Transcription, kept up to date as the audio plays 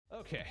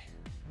Okay.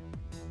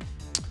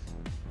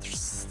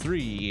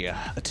 3,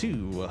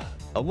 2,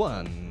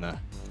 1.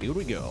 Here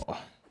we go.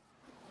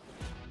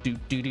 Do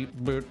do do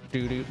do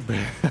do do.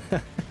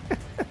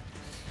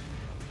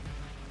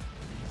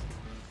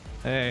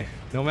 Hey,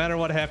 no matter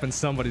what happens,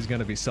 somebody's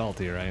gonna be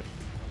salty, right?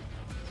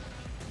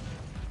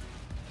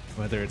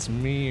 Whether it's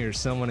me or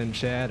someone in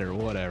chat or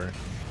whatever.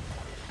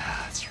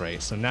 That's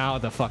right. So now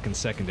the fucking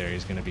secondary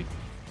is gonna be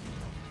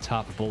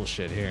top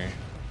bullshit here.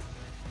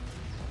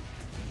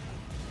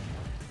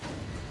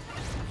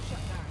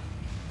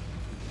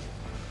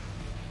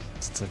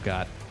 Since I've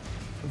got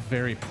a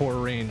very poor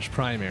range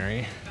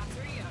primary.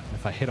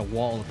 If I hit a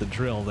wall with the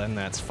drill, then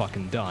that's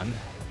fucking done.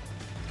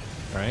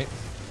 Right?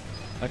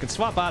 I can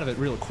swap out of it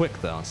real quick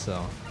though,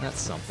 so that's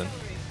something.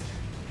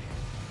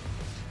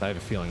 I have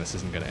a feeling this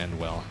isn't gonna end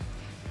well.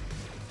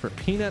 For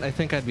Peanut, I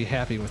think I'd be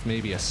happy with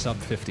maybe a sub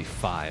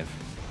 55.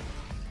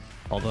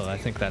 Although I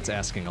think that's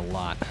asking a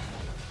lot.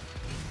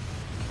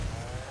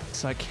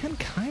 So I can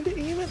kind of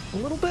aim it a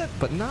little bit,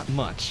 but not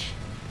much.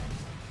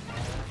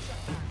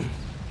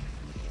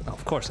 Oh,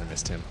 of course I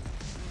missed him.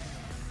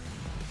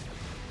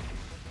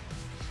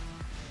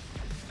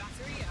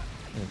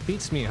 It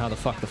beats me how the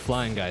fuck the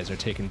flying guys are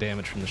taking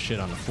damage from the shit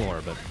on the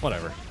floor, but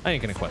whatever. I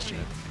ain't gonna question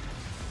it.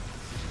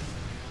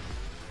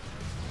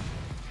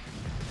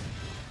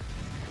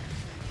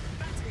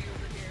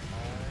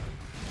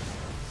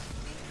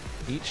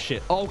 Eat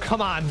shit. Oh,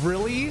 come on,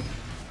 really?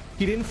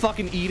 He didn't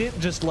fucking eat it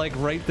just like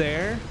right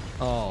there?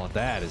 Oh,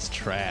 that is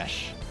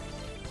trash.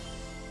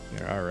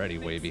 You're already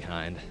way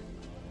behind.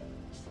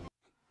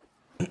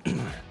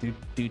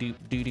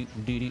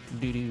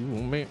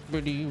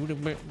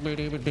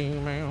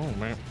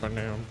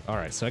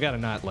 Alright, so I gotta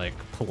not like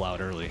pull out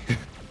early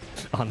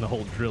on the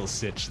whole drill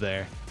sitch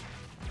there.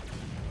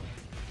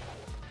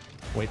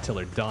 Wait till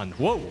they're done.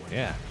 Whoa,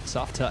 yeah,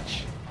 soft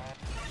touch.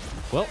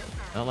 Well,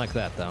 not like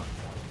that though.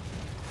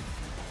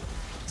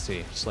 Let's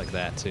see, just like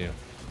that too.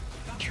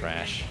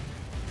 Trash.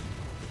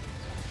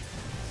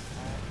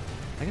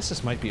 I guess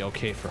this might be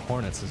okay for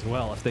Hornets as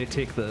well if they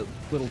take the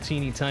little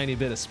teeny tiny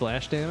bit of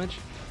splash damage.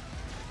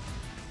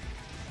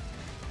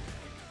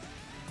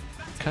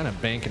 Kind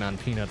of banking on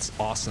Peanut's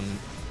awesome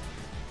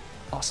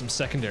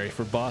secondary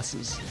for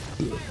bosses.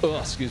 Oh,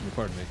 excuse me,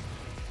 pardon me.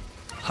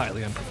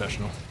 Highly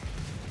unprofessional.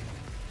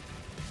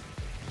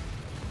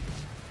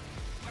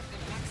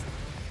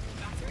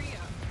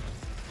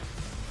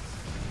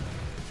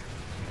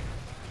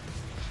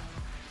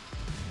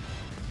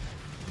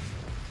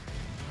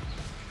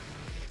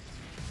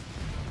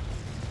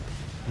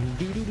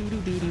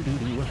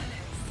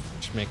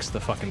 Which makes the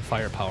fucking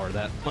firepower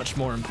that much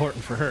more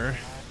important for her.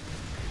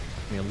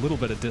 I mean, a little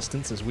bit of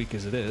distance, as weak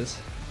as it is.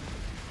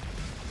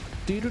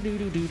 Wait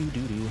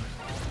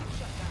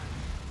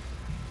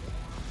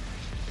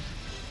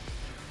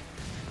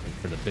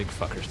for the big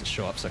fuckers to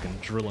show up so I can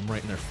drill them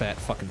right in their fat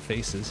fucking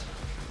faces.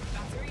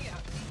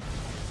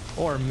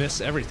 Or miss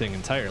everything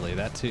entirely,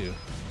 that too.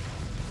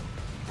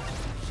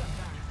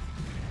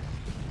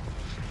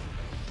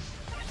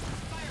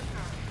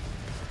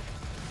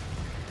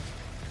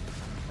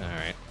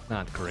 Alright,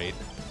 not great.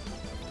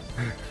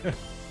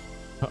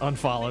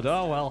 Unfollowed.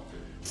 Oh well.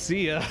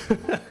 See ya.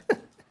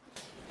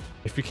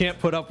 If you can't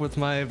put up with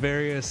my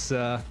various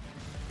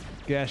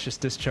gaseous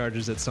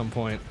discharges at some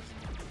point.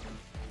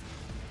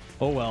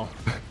 Oh well.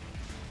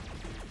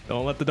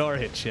 Don't let the door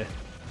hit you.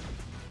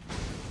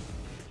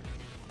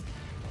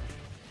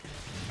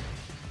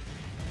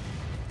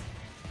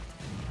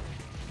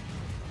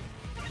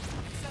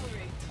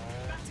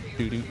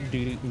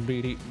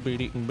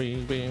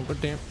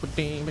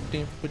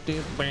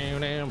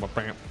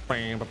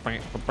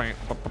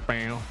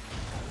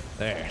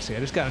 There, see, I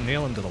just gotta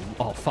nail him to the...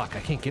 Oh, fuck, I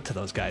can't get to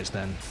those guys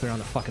then. They're on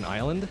the fucking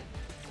island.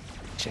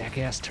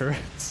 Jackass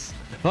turrets.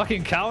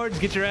 Fucking cowards,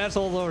 get your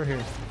assholes over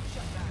here.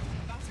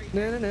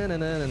 Na na na na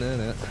na na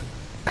na.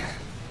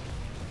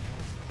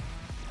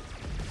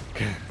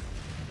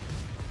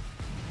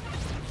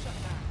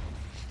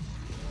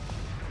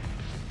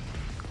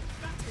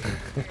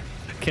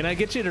 Can I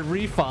get you to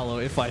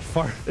refollow if I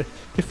fart?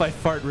 If I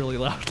fart really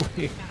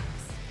loudly?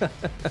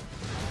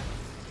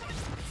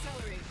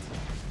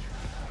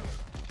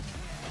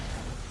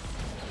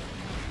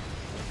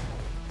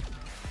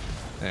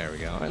 There we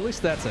go. At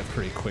least that's a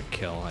pretty quick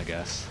kill, I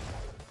guess.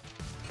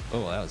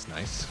 Oh, that was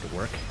nice. Good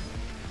work.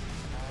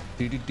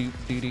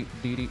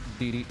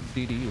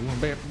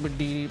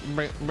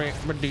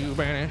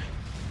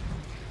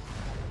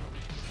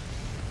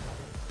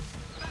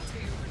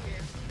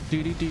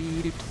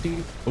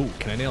 Oh,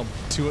 can I nail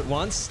 2 at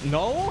once?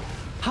 No?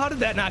 How did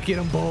that not get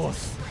them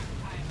both?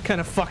 What kind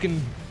of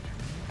fucking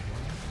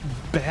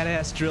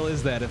badass drill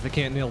is that if I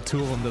can't nail 2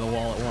 of them to the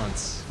wall at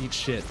once? Eat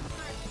shit.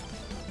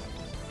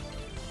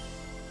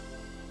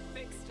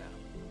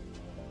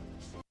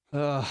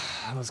 Ugh,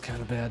 that was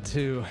kind of bad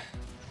too.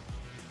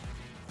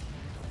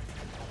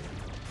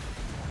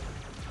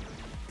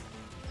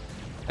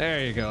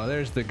 There you go.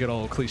 There's the good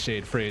old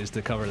cliched phrase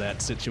to cover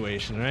that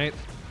situation, right?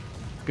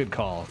 Good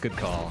call. Good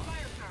call.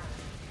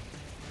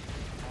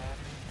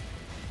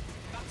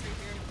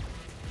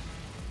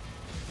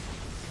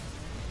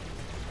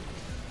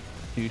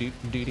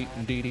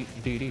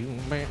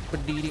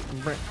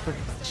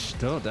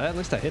 Don't die. At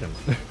least I hit him.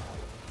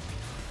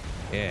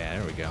 Yeah,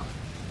 there we go.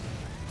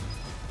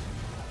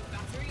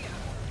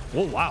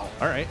 Oh wow!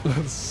 All right,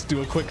 let's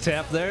do a quick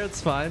tap there. It's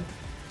fine.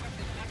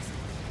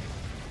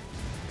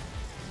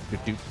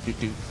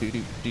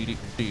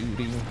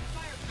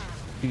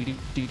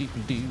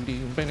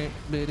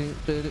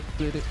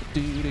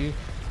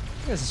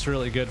 This is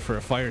really good for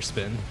a fire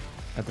spin,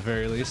 at the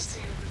very least.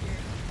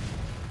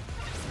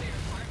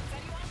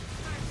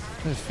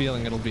 I have a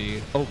feeling it'll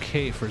be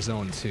okay for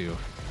zone 2.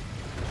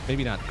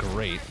 Maybe not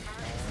great.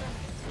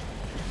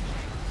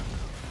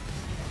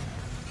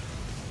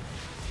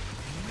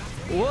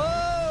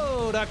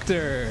 Whoa,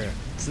 Doctor!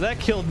 So that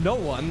killed no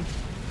one.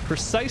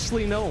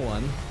 Precisely no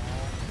one.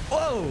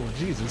 Whoa,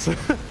 Jesus.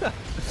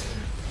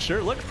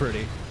 Sure looked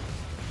pretty.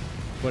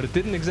 But it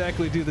didn't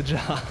exactly do the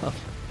job.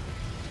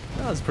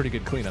 That was a pretty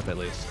good cleanup, at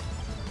least.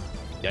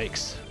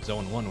 Yikes.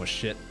 Zone 1 was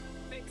shit.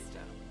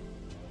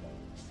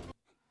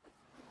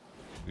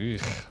 Eugh,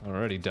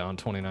 already down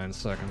 29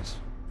 seconds.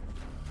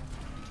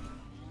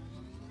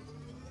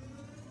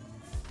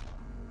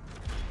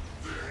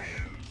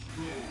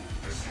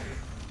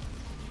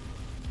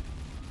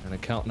 Kinda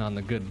counting on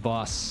the good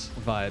boss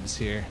vibes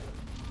here.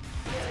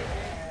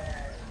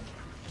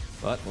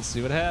 But we'll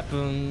see what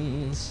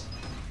happens.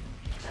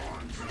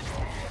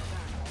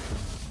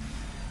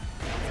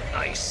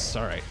 Nice.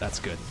 Alright, that's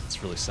good.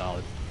 That's really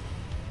solid.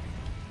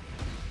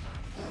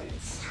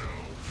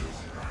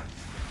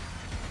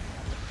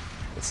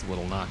 It's a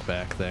little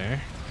knockback there.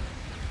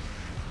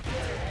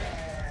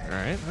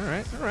 Alright,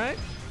 alright, alright,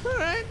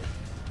 alright.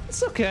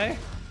 It's okay.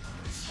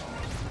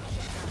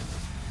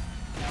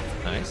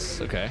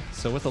 Nice, okay.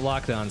 So with the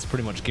lockdown, it's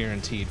pretty much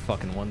guaranteed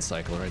fucking one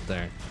cycle right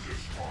there.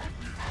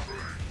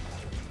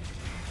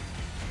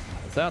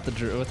 Without the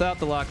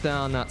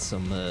lockdown, not so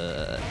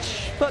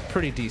much. But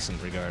pretty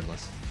decent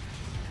regardless.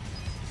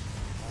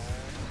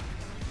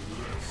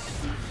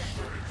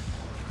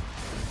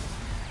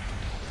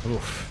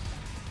 Oof.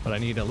 But I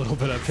need a little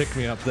bit of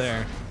pick-me-up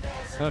there.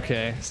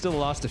 Okay, still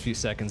lost a few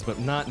seconds, but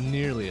not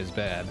nearly as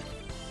bad.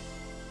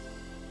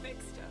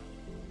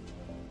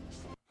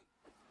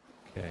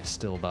 Okay,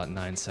 still about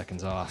 9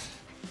 seconds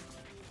off.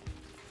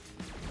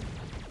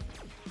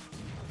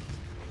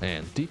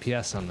 Man,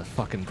 DPS on the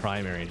fucking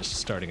primary just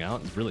starting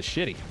out is really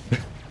shitty.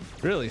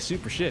 Really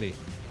super shitty.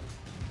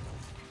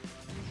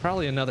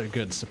 Probably another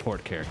good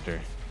support character.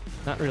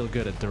 Not real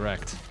good at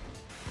direct.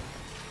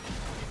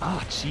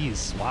 Ah,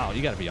 jeez. Wow,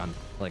 you gotta be on,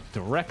 like,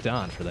 direct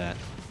on for that.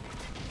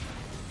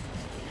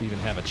 Even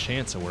have a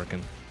chance of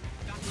working.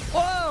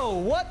 Whoa,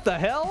 what the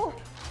hell?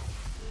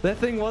 That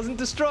thing wasn't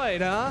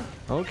destroyed, huh?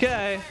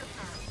 Okay.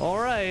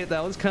 Alright,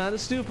 that was kind of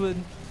stupid.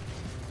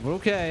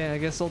 Okay, I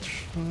guess I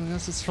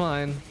guess it's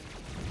fine.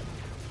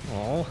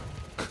 Oh.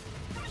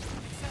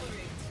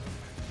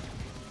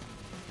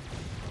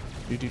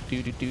 Do do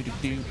do do do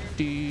do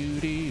do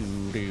do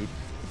do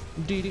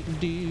do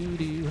do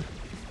do.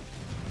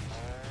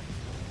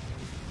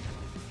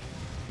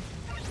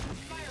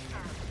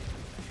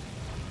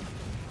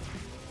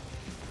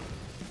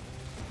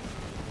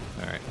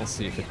 Alright, let's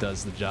see if it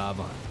does the job.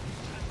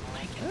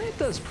 It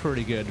does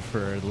pretty good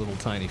for little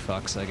tiny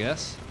fucks, I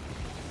guess.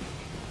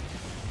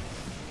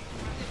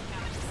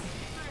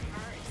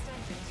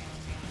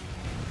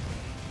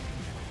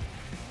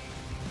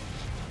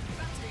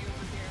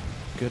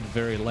 Good,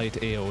 very light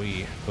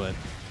AoE, but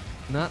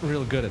not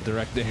real good at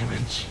direct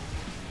damage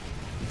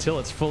until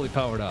it's fully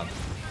powered up.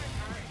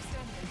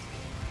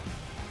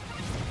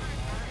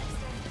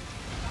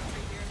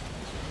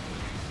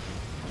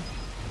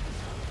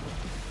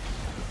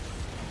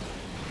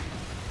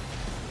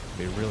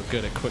 Be real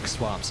good at quick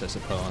swaps, I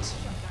suppose.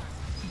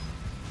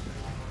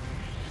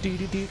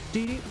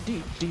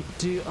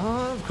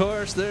 Of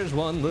course, there's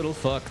one little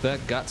fuck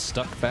that got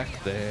stuck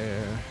back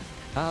there.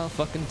 How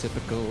fucking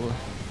typical.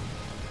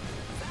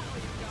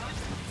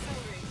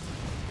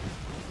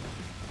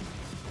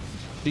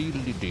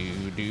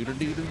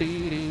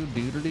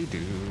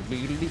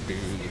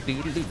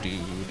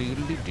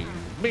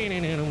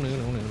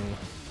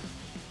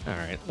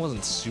 Alright,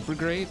 wasn't super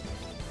great.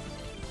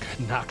 Got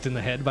knocked in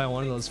the head by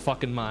one of those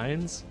fucking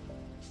mines.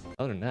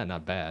 Other than that,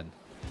 not bad.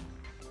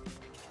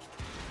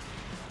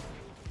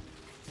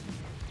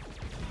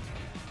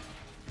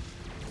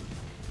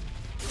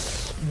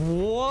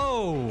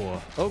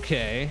 Whoa!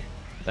 Okay.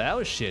 That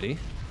was shitty.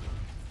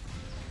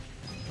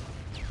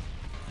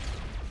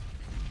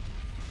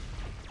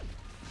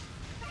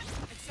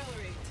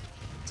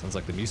 Sounds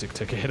like the music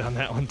took a hit on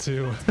that one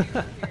too.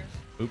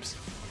 Oops.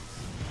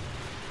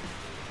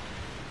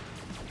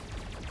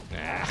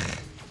 Ah.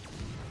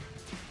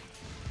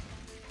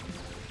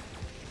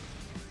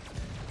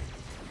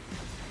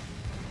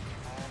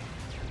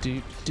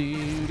 Do do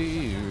do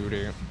do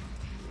do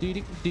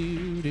do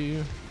do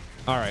do.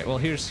 All right, well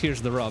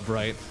here's the rub,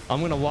 right? I'm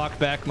gonna walk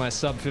back my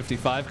sub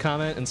 55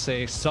 comment and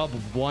say sub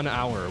 1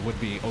 hour would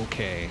be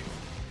okay,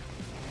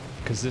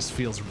 because this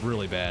feels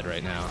really bad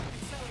right now.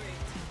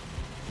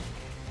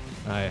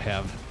 I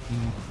have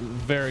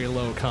very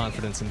low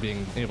confidence in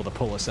being able to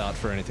pull us out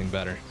for anything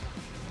better.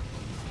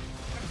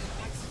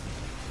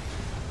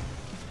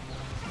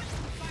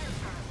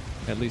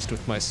 At least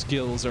with my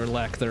skills or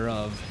lack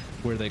thereof,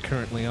 where they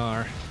currently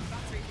are.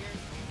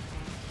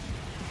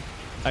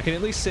 I can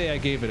at least say I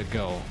gave it a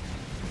go,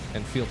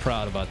 and feel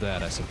proud about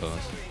that, I suppose.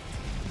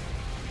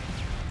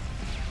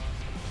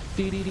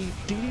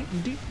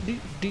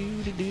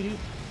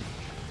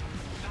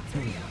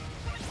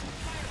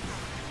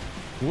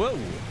 Whoa,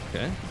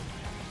 okay.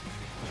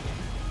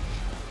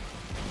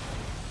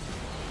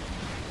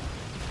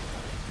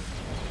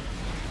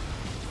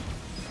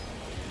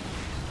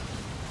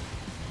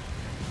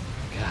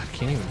 God, I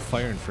can't even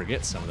fire and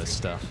forget some of this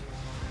stuff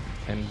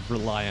and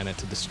rely on it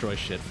to destroy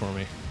shit for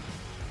me.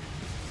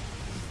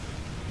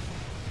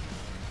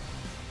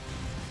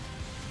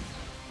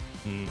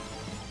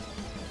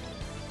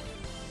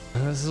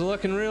 This is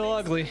looking real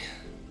ugly.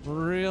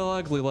 Real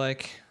ugly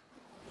like.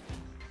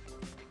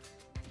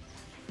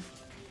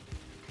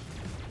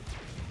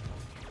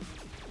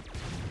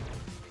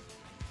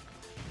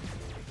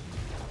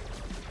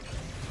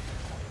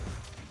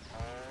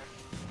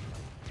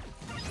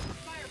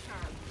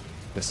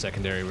 The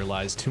secondary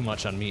relies too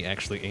much on me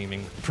actually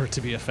aiming for it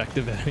to be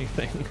effective at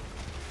anything.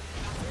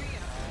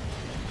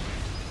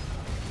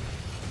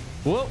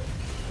 Whoa!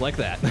 Like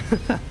that.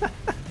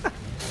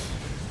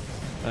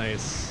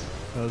 Nice.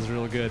 That was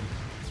real good.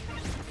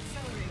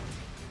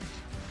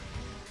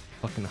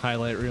 Fucking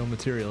highlight reel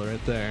material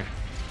right there.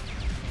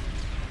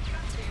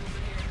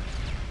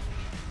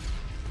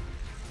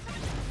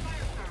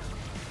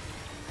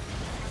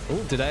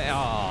 Oh, did I?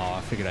 Oh,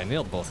 I figured I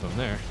nailed both of them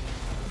there.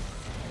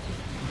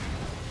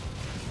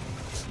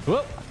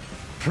 Whoop!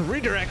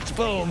 Redirect,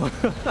 boom!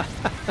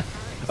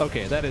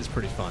 Okay, that is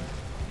pretty fun.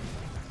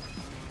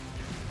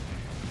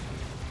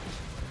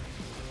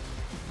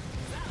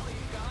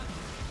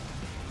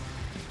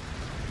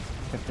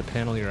 Hit the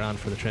panel you're on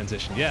for the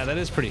transition. Yeah, that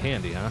is pretty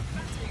handy, huh?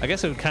 I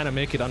guess it would kind of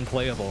make it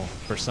unplayable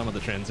for some of the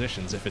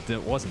transitions if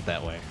it wasn't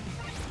that way.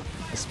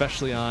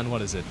 Especially on,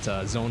 what is it,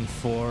 Zone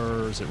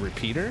 4, is it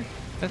Repeater,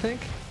 I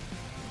think?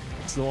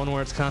 It's the one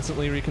where it's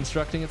constantly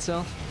reconstructing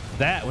itself.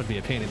 That would be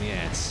a pain in the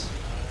ass.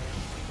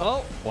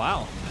 Oh,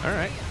 wow.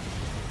 Alright.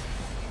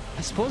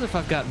 I suppose if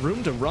I've got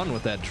room to run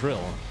with that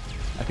drill,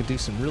 I could do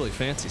some really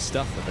fancy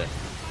stuff with it.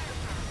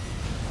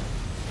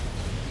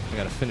 I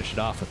gotta finish it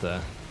off with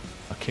a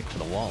kick to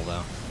the wall,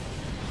 though.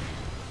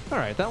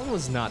 Alright, that one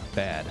was not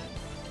bad.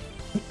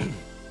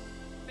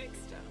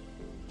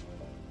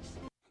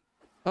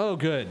 Oh,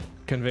 good.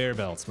 Conveyor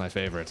belts, my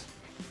favorite.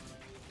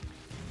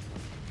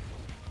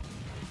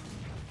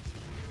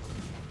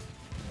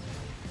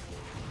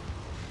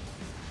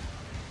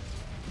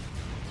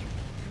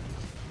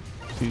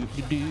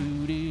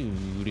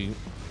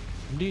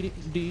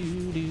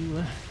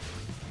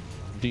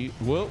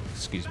 Whoa,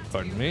 excuse me,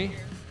 pardon me.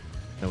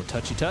 No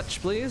touchy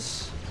touch,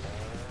 please.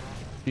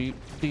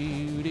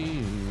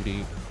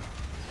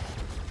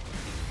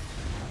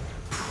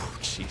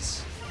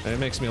 Jeez, it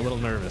makes me a little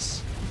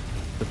nervous.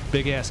 The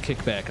big ass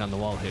kickback on the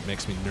wall hit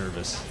makes me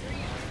nervous.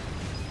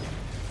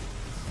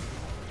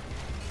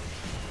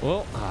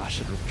 Well, I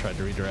should have tried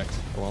to redirect.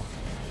 Well.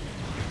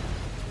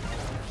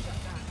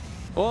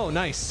 Oh,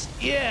 nice.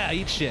 Yeah,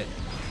 eat shit.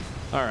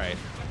 All right.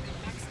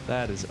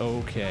 That is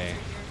okay.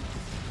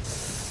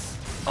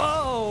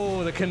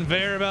 Oh, the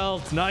conveyor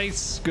belt.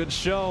 Nice. Good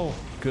show.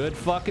 Good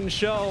fucking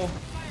show.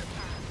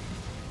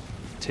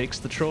 Takes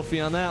the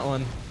trophy on that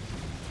one.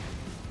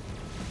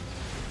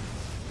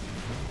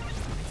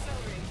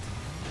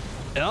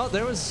 Oh,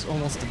 there was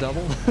almost a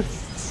double.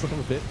 Son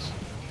of a bitch.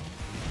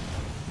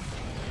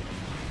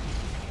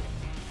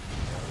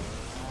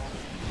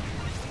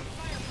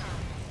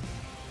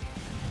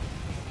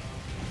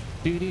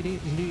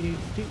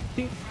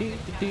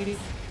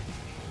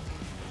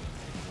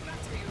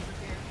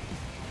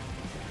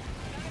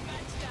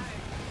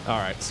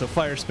 Alright, so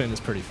fire spin is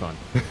pretty fun.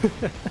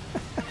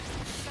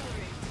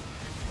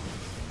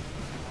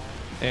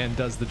 And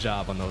does the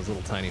job on those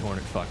little tiny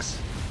hornet fucks.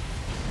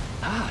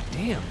 Ah,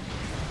 damn.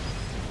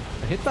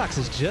 The hitbox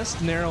is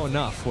just narrow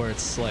enough where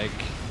it's like,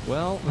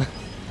 well,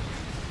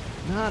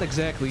 not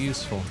exactly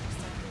useful.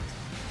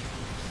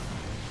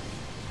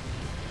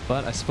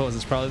 But I suppose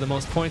it's probably the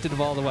most pointed of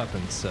all the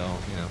weapons, so,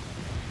 you know.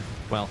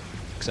 Well,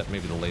 except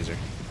maybe the laser.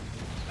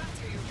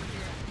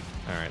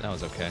 Alright, that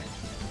was okay.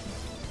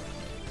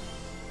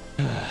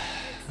 That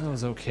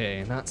was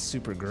okay. Not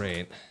super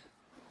great.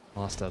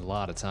 Lost a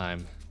lot of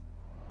time.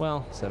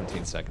 Well,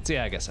 17 seconds.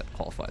 Yeah, I guess that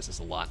qualifies as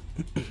a lot.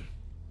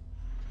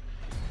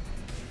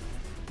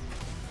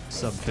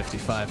 Sub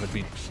 55 would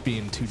be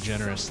being too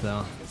generous,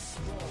 though.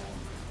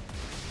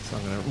 So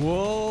I'm gonna...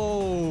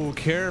 Whoa!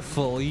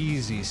 Careful,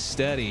 easy,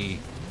 steady.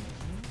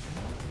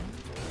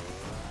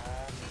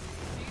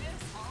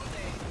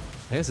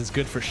 I guess it's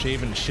good for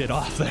shaving shit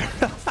off there.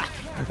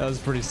 That was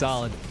pretty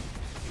solid.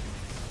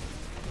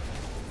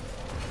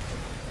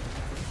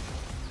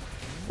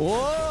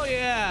 Whoa,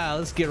 yeah!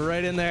 Let's get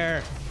right in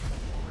there.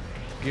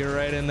 Get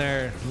right in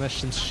there. Mesh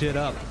some shit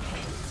up.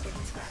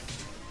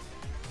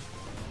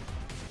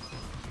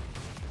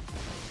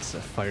 guess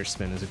a fire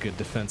spin is a good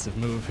defensive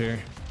move here.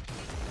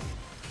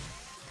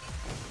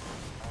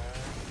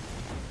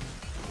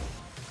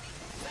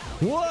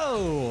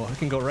 Whoa! I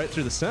can go right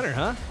through the center,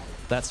 huh?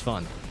 That's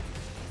fun.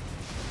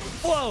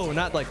 Whoa!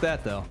 Not like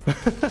that, though.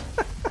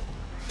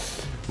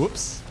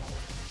 Whoops.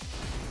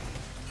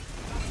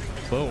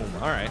 Boom.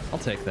 Alright, I'll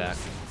take that.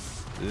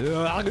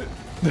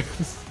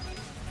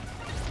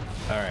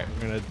 Alright,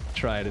 we're gonna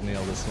try to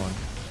nail this one.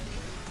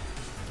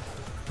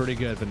 Pretty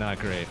good, but not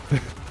great.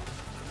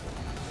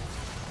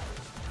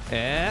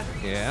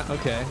 Yeah,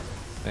 okay.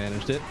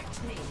 Managed it.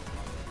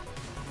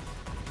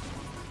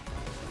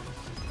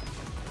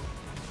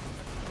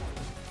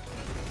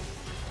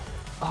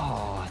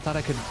 Oh, I thought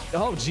I could...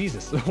 Oh,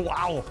 Jesus.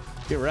 Wow.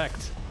 Get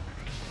wrecked.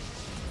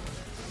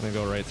 I'm gonna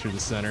go right through the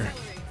center.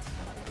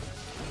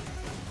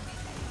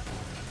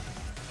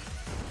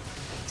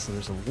 So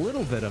there's a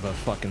little bit of a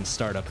fucking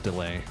startup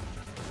delay.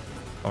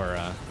 Or,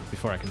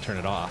 before I can turn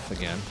it off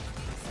again.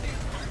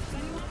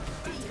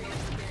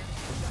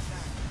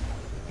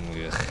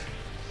 Ugh.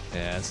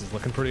 Yeah, this is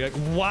looking pretty...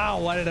 Wow,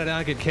 why did I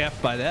not get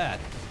capped by that?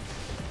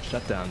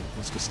 Shutdown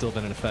must have still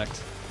been in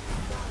effect.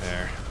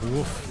 There.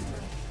 Woof.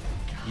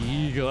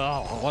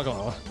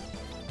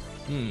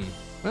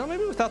 Well,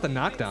 maybe without the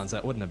knockdowns,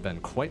 that wouldn't have been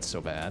quite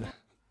so bad.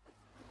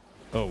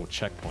 Oh,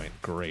 checkpoint.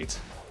 Great.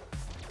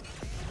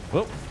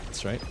 Whoa,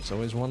 that's right. There's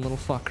always one little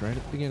fuck right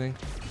at the beginning.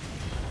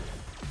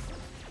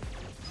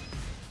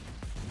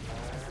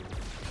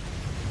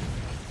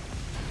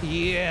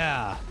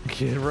 Yeah!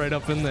 Get right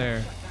up in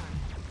there.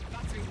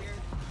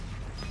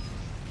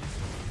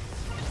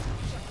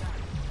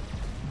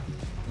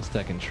 Just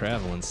that can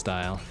travel in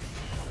style.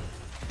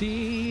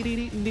 Dee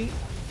dee dee dee.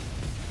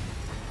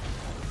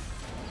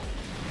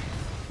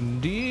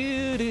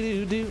 Do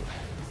do do.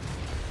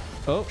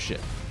 Oh shit.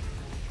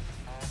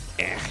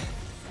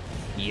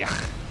 Yeah.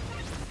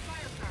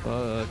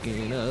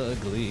 Fucking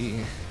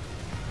ugly.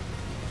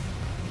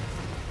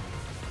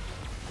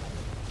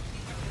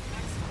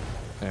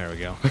 There we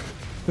go.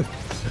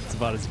 It's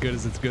about as good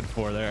as it's good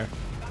for there.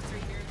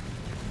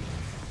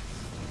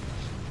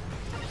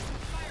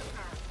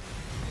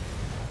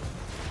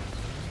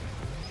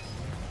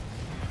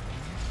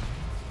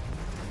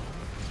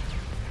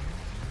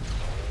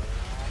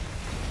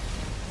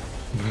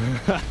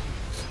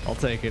 I'll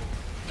take it.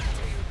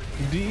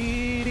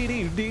 Dee dee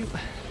dee dee.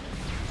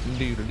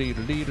 Dee dee dee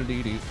dee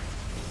dee dee.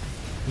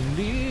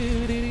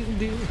 Dee dee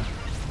dee.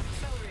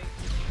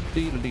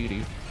 Dee dee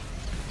dee.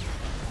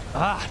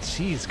 Ah,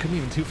 jeez, couldn't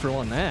even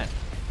 2-for-1 that.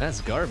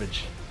 That's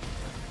garbage.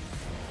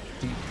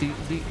 Dee dee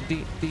dee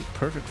dee dee.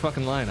 Perfect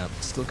fucking lineup.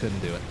 Still couldn't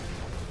do it.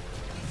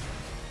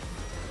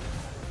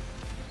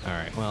 All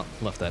right, well,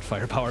 left that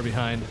firepower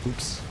behind.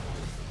 Oops.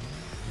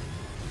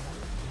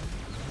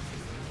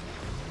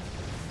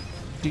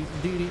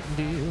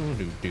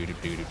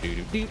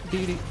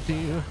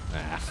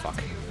 Ah,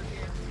 fuck.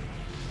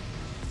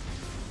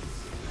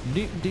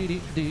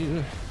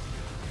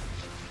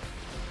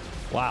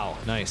 Wow,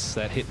 nice.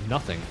 That hit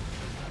nothing.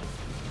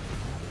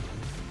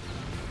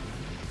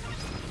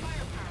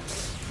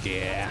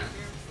 Yeah.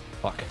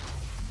 Fuck.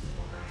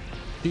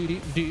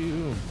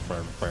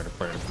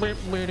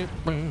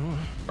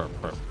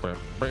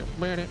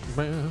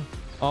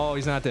 Oh,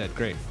 he's not dead.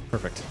 Great.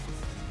 Perfect.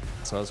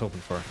 That's what I was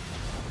hoping for.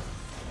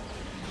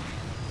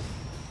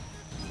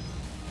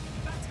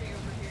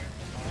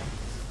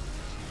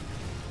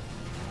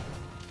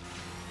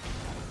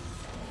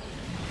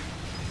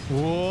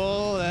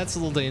 Whoa, that's a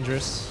little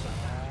dangerous.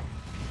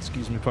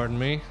 Excuse me, pardon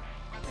me.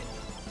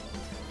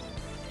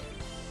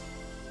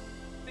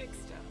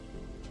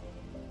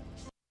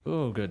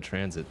 Oh, good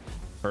transit.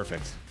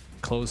 Perfect.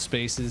 Closed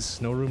spaces,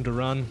 no room to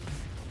run.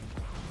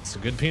 It's a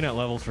good peanut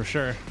level for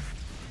sure.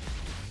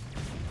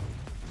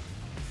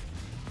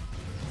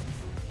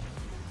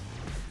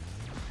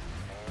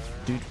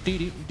 Do do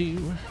do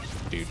do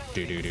do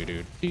do do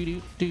do do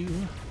do do.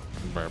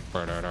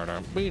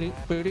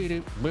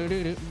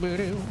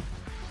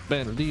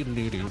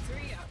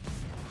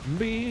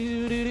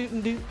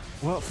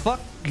 Well, fuck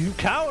you,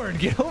 coward!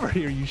 Get over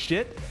here, you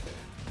shit!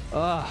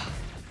 Ugh.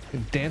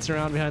 Dance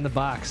around behind the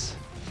box.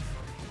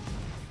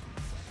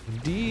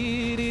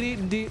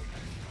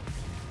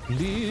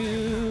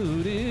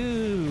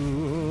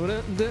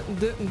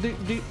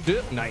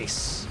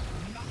 Nice.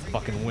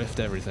 Fucking whiffed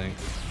everything.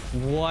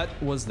 What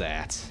was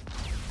that?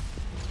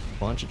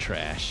 Bunch of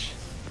trash.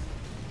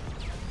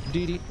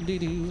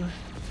 Whoa.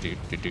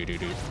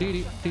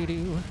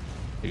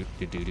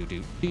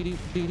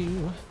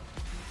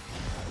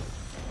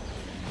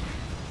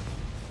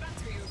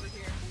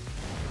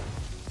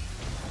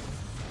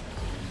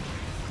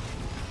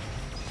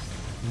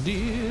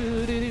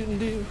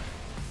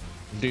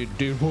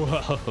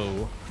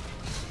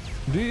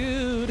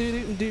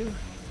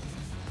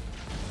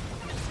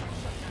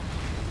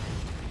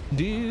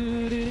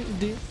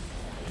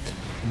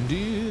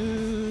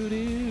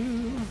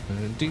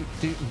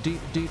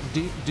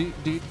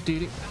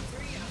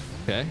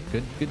 Okay,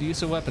 good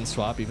use of weapon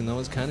swap, even though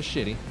it's kind of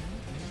shitty.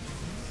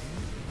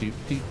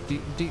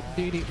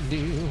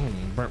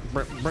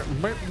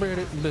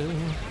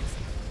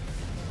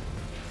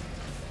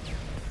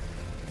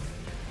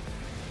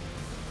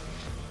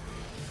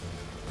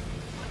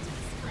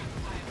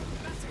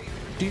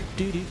 do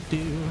do do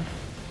do.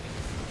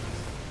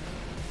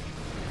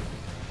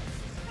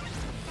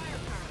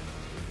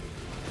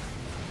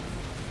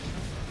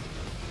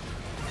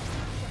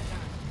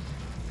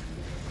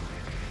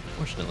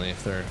 Fortunately,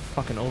 if they're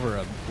fucking over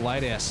a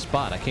light-ass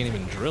spot, I can't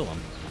even drill them.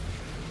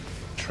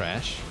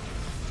 Trash.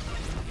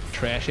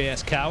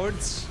 Trash-ass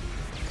cowards.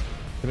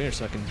 Come here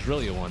so I can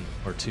drill you one,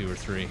 or two, or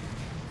three.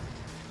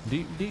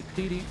 Do do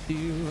do do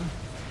do.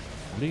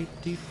 Do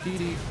do do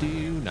do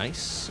do.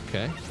 Nice.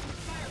 Okay.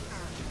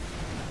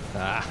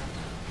 Ah.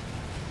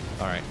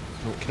 Alright.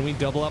 Can we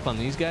double up on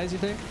these guys, you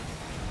think?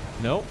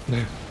 Nope.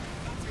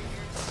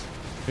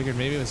 Figured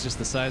maybe it was just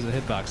the size of the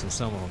hitbox in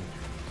some of them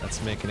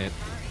that's making it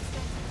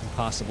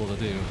impossible to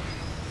do.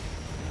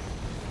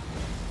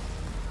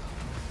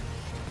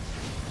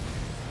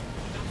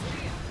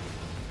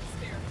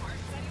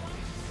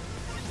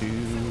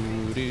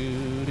 Do,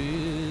 do,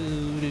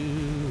 do,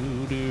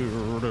 do,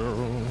 do,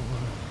 do.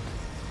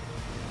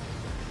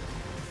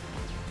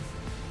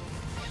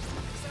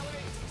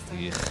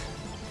 Yeah.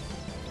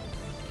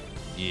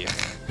 Yeah.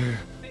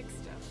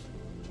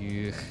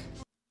 Yeah.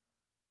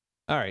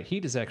 Alright,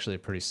 heat is actually a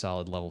pretty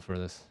solid level for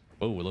this.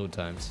 Oh, load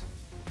times.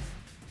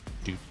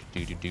 Do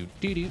do do do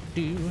do do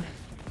do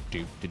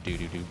do do do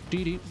do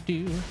do do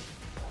do.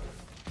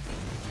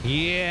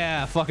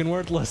 Yeah, fucking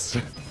worthless.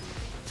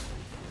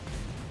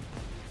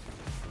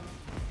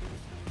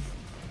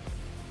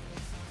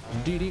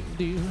 Do do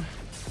do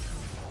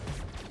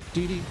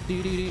do do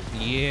do do.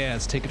 Yeah,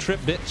 let's take a trip,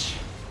 bitch.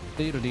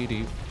 Do do do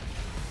do.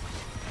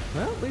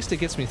 Well, at least it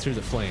gets me through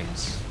the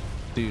flames.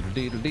 Do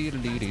do do do do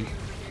do do.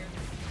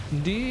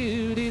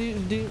 Do do do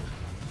do.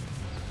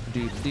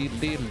 Do do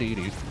do do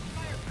do.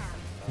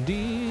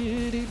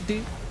 Do do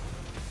do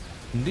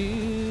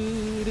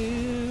do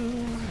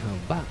do.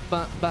 Ba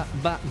ba ba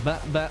ba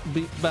ba ba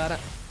beep ba da.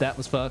 That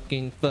was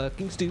fucking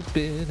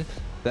stupid.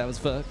 That was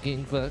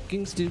fucking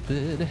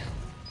stupid.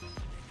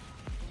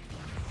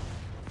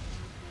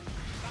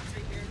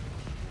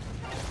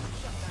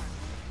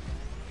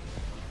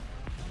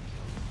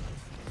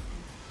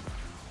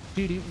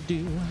 Do do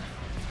do.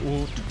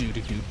 Oh, do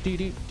do do do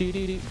do do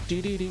do do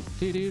do do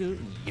do do.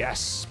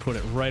 Yes, put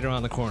it right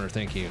around the corner.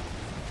 Thank you.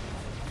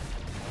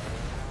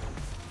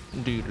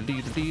 Do do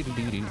do do do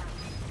do do.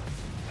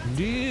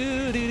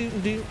 Do do do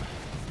do.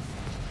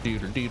 Do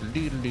do do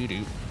do do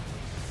do.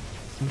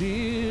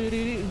 Do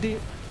do do.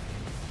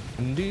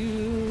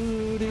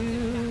 Do do.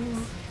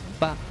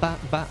 Ba ba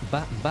ba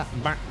ba ba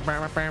ba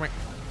ba ba.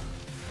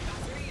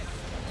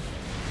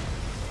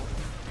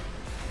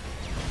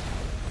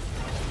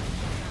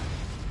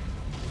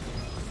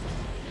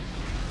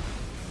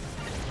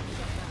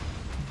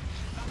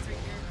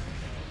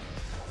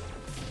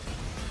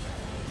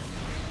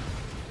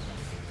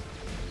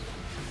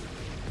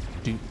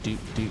 Do do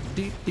do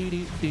do do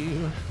do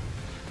do.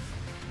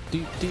 Do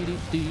do do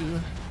do.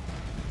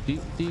 Do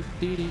do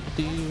do do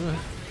do.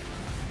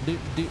 Do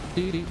do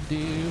do do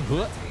do.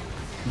 What?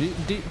 Do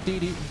do do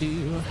do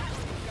do.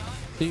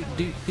 Do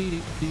do do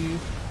do do.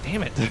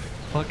 Damn it!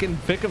 Fucking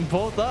pick them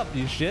both up,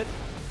 you shit.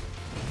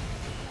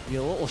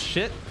 You little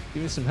shit.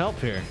 Give me some help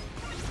here.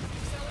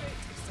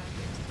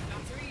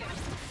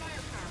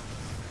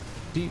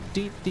 Do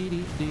do do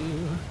do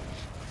do.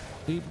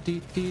 Do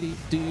do do do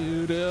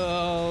do.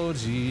 Oh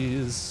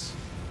jeez.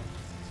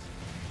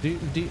 Do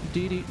do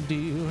do do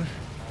do.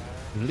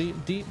 Do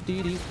do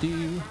do do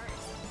do.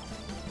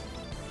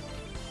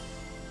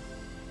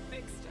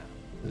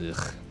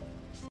 Ugh.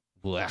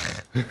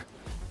 Blech.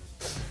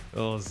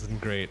 Oh, this isn't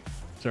great.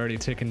 It's already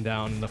ticking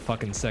down the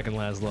fucking second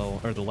last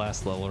level, or the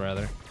last level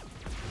rather.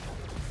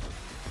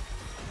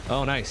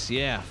 Oh nice,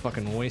 yeah.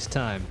 Fucking waste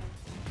time.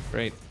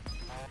 Great.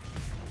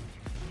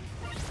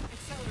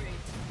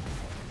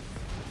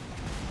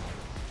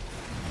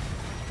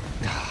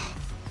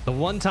 The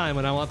one time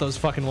when I want those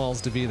fucking walls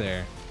to be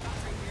there,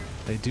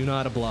 they do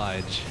not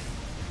oblige.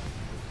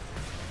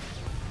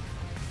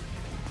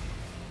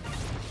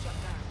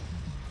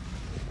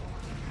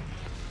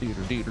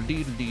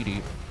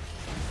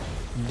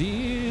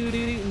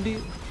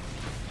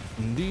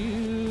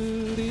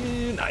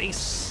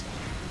 Nice.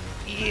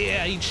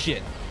 Yeah, eat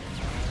shit.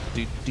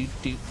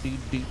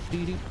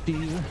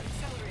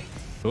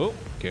 Oh,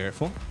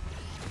 careful.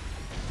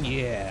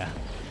 Yeah.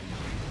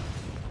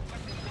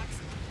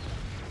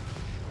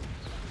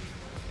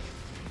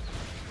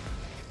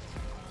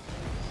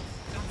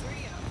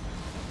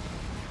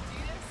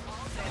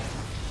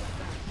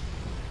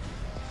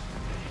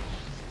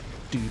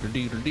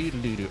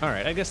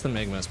 Alright, I guess the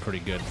Magma is pretty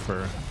good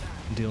for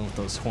dealing with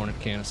those Hornet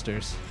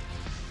canisters.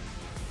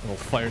 A little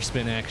fire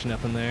spin action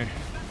up in there.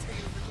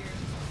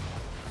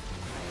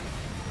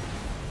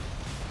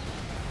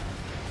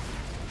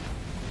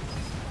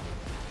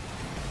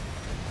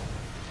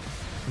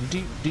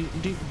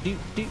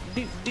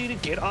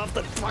 Get off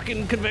the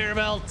fucking conveyor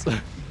belt!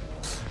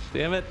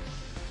 Damn it.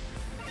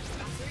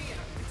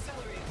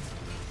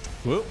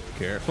 Whoop,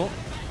 careful.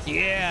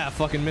 Yeah,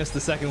 fucking missed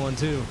the second one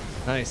too.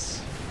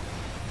 Nice.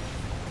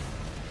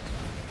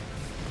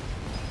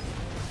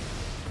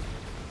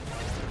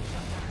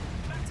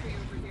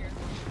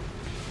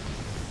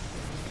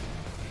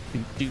 Do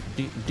do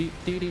do do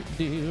do do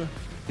do.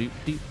 Do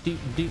do do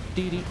do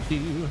do do do.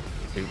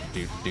 Do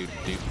do do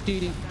do do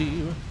do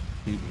do.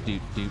 Do do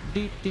do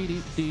do do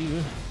do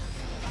do.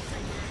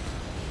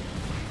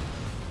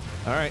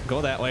 All right,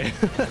 go that way.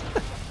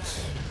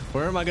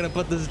 Where am I gonna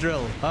put this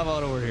drill? How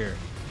about over here?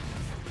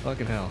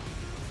 Fucking hell.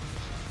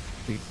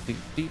 Do do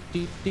do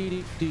do do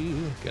do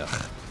do.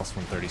 Ugh, plus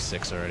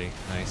 136 already.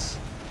 Nice.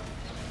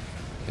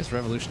 I guess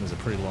Revolution is a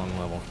pretty long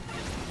level.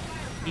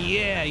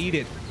 Yeah, eat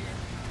it.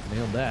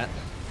 Nailed that.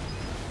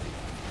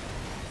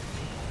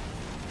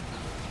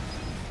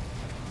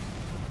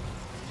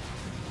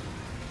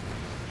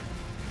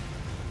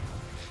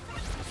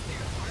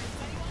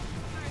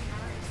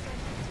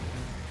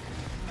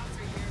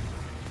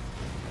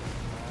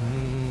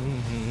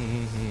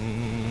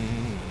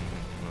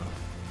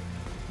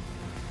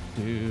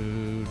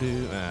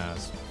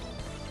 That's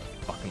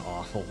fucking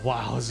awful.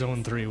 Wow,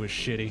 Zone 3 was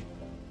shitty.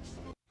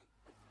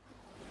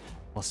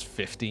 Plus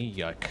 50,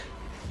 yuck.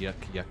 Yuck,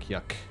 yuck,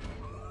 yuck.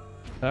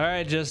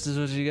 Alright, Justice,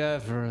 what you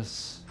got for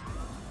us?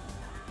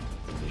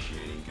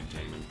 Initiating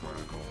containment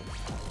protocol.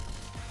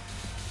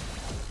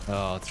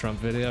 Oh, Trump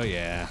video?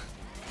 Yeah.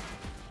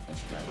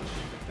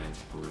 Establishing defense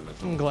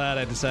perimeter. I'm glad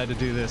I decided to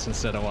do this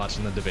instead of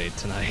watching the debate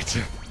tonight.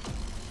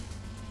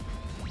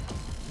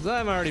 Because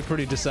I'm already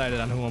pretty decided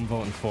on who I'm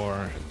voting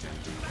for.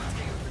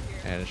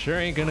 And it sure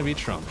ain't gonna be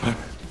Trump.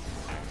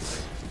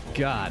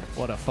 God,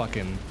 what a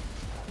fucking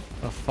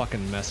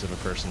mess of a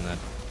person that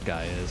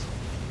guy is.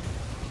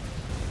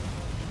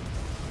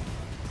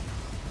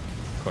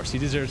 Of course, he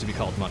deserves to be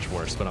called much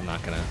worse, but I'm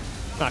not gonna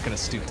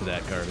stoop to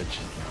that garbage.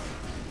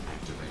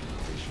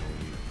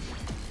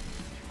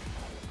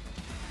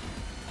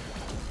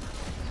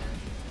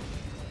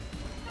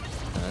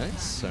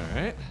 Nice,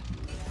 alright.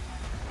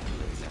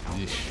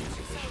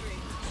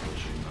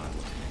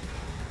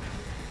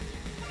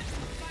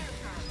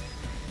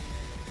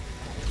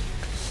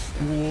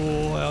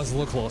 Whoa, that was a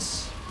little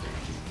close.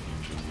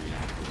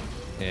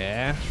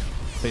 Yeah,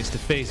 face to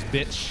face,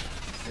 bitch.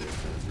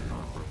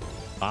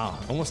 Wow,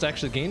 almost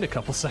actually gained a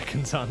couple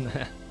seconds on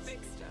that.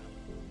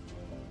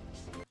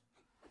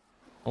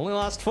 Only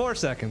lost 4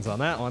 seconds on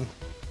that one.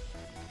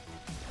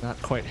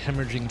 Not quite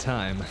hemorrhaging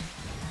time.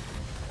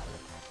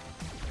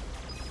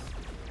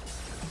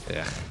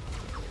 Yeah.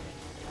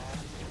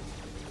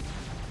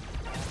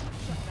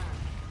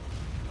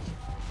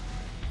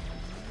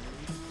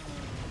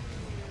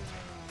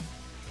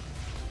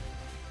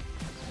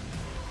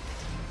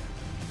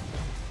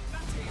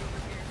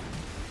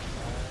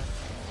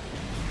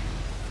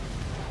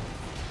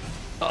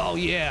 Oh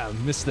yeah,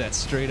 missed that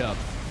straight up.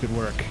 Good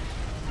work.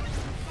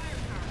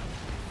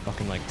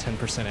 Fucking like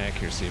 10%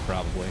 accuracy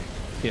probably.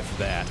 If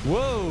that.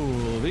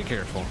 Whoa, be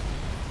careful.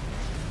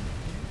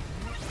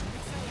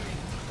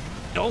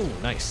 Oh,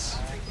 nice.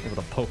 Able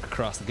to poke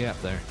across the gap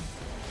there.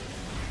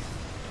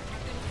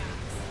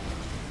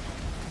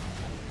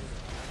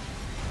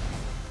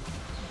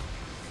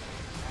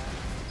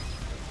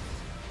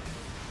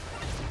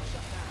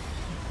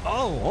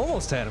 Oh,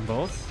 almost had them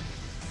both.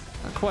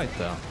 Not quite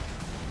though.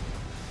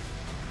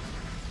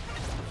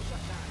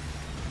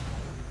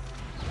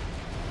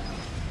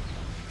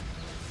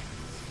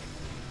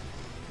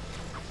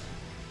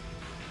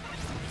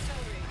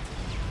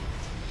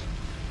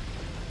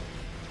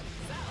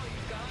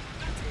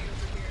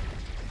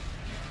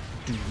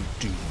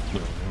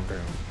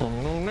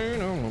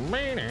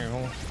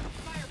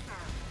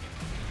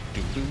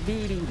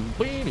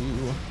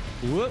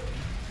 Whoop.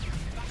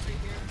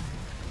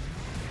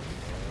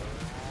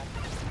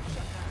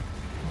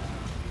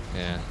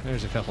 Yeah,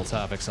 there's a couple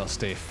topics I'll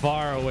stay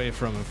far away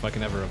from if I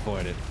can ever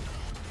avoid it.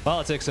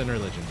 Politics and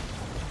religion.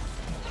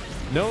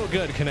 No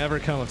good can ever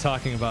come of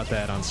talking about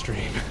that on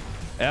stream.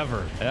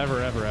 Ever,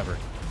 ever, ever, ever.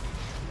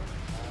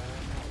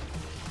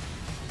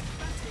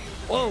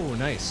 Whoa,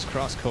 nice.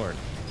 Cross court.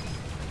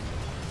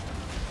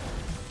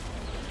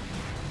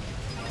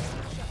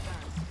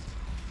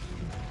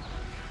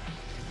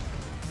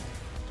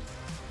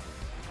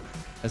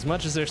 As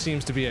much as there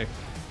seems to be a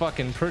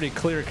fucking pretty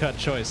clear-cut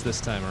choice this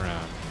time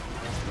around.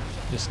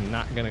 Just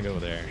not gonna go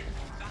there.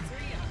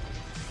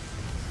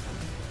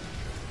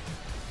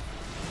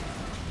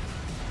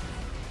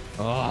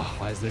 Oh,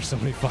 why is there so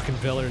many fucking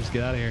pillars?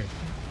 Get out of here.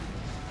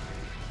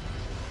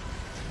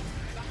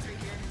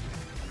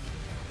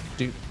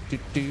 Do do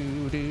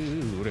do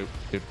do do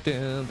do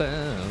do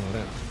do.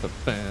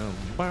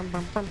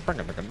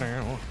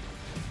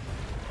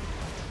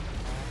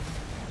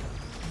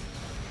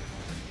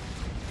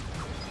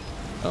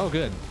 Oh,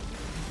 good.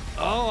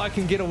 Oh, I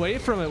can get away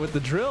from it with the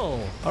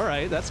drill. All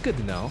right, that's good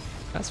to know.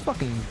 That's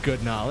fucking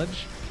good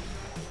knowledge.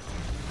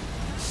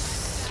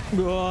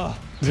 Ugh.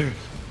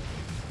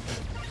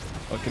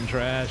 Fucking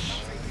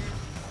trash.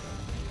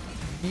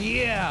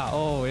 Yeah.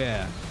 Oh,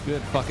 yeah.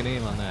 Good fucking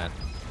aim on that.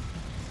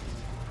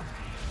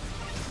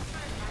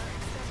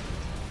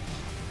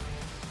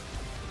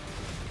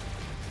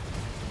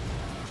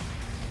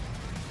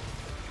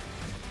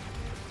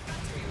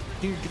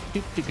 Do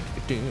do do do do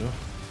do.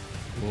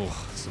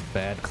 Oh, it's a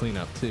bad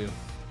cleanup too.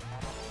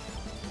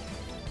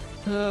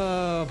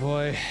 Oh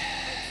boy.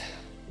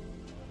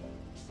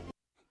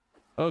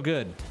 Oh,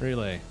 good.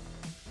 Relay.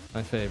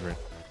 My favorite.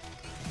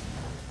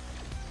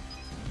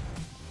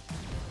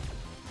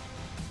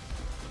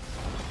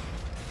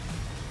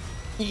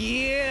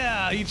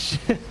 Yeah! Each.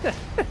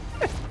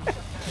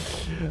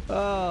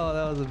 Oh,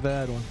 that was a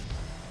bad one.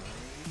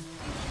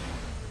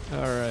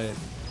 Alright.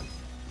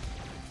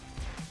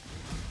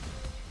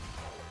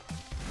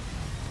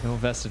 No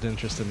vested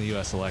interest in the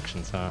US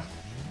elections, huh?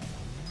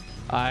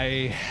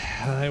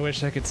 I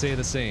wish I could say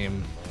the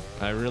same.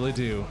 I really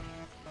do.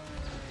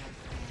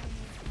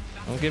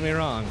 Don't get me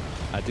wrong.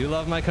 I do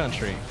love my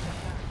country.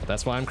 But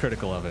that's why I'm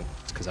critical of it.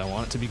 It's because I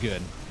want it to be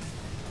good.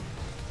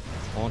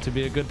 I want it to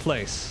be a good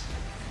place.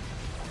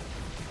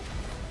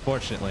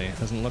 Fortunately, it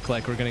doesn't look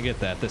like we're gonna get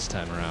that this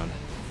time around.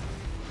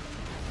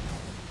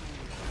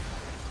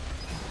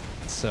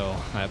 So,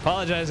 I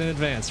apologize in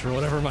advance for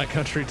whatever my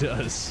country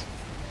does.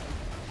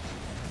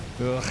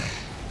 Ugh.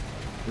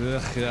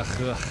 Ugh,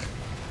 ugh, ugh.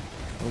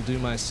 I'll do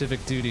my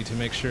civic duty to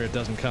make sure it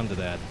doesn't come to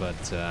that,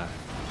 but,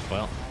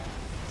 well,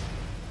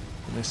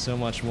 there's so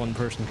much one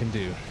person can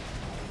do.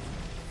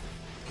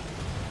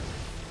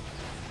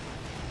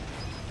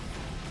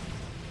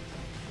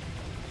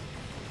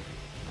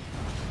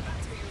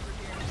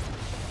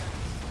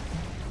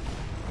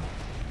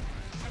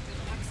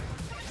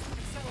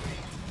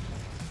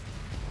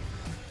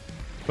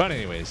 But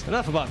anyways,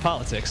 enough about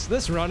politics.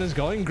 This run is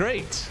going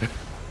great.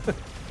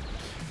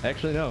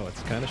 Actually, no,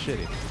 it's kind of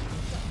shitty.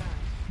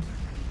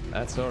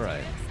 That's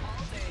alright.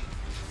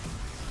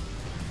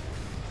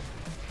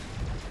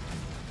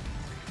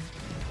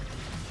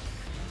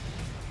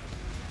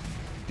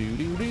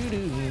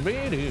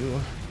 Do-do-do-do-do-do.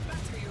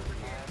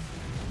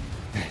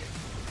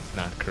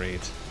 Not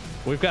great.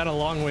 We've got a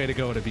long way to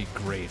go to be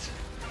great.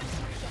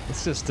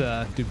 Let's just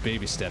do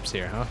baby steps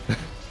here, huh?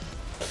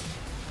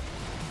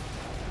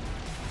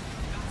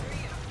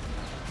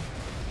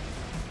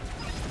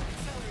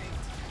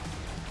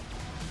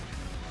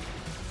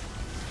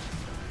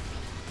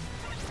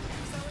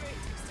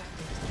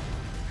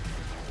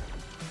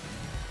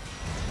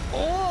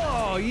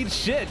 Oh, eat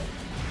shit!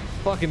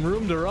 Fucking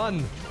room to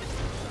run.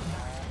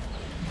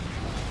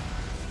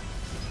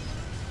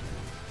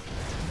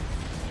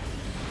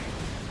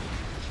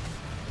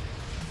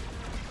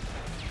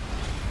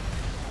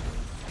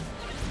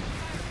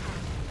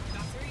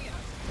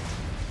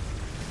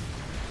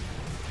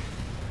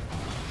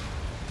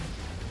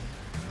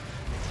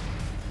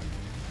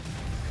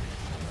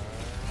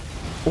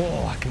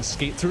 Oh, I can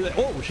skate through that.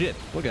 Oh, shit.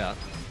 Look out.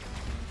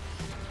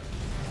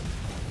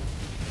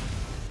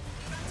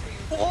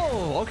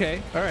 Oh,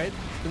 okay. All right.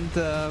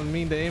 Didn't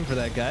mean to aim for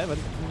that guy, but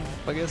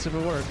I guess if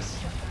it works.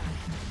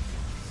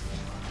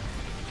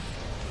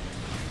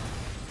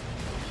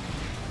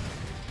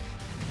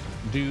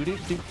 Do do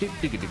do do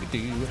do do do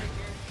do.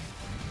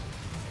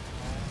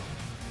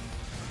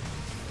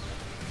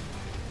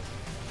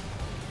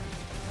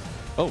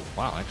 Oh,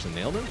 wow. I actually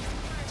nailed him.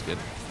 That's good.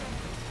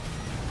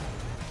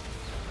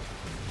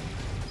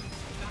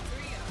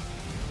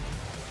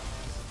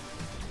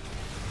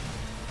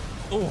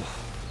 Oh.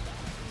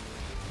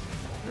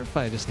 Wonder if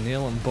I just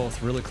nail them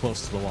both really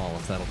close to the wall,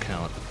 if that'll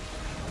count.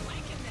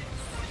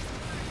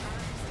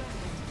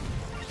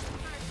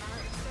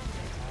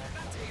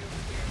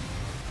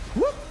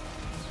 Whoop!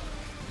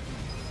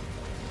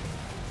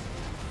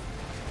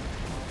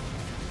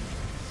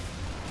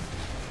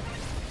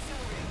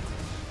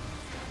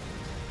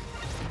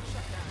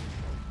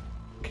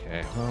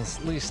 Okay, well, it's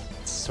at least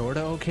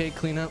sorta okay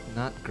cleanup,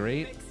 not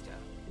great.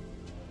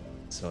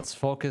 So it's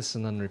focus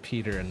and then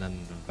repeater and then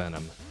the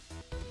venom.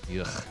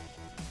 Ugh.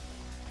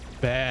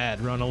 Bad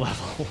run of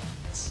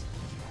levels.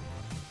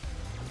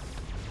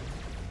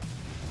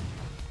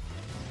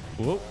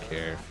 Whoa,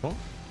 careful.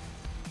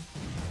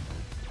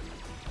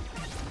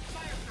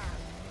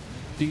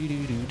 Do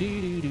do do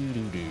do do do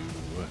do do.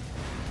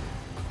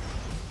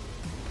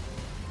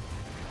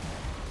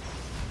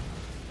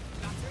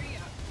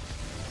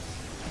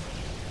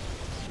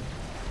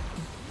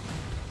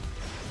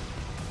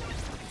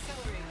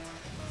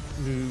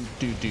 Do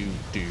do do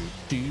do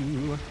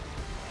do.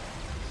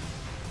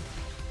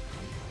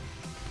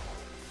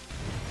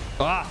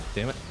 Ah,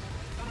 damn it.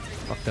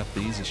 Fucked up the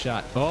easy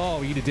shot.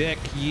 Oh, eat a dick.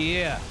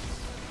 Yeah.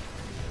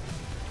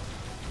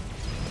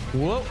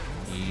 Whoa.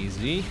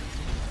 Easy.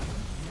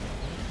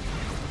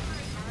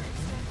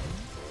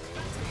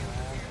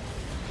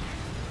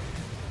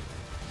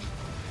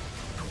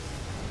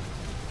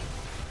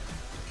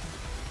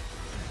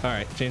 All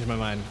right, changed my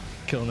mind.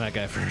 Killing that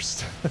guy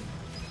first.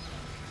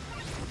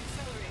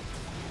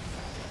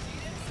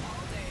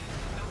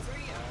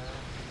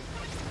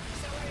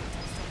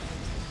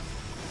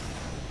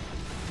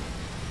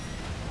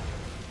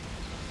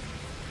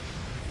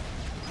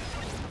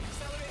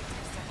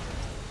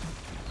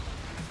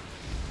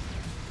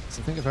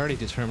 I think I've already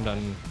determined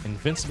I'm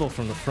invincible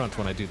from the front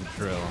when I do the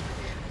drill.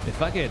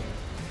 If I get,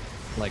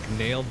 like,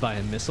 nailed by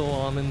a missile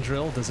while I'm in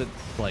drill, does it,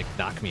 like,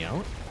 knock me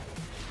out?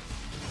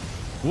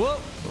 Whoa!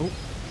 Oh,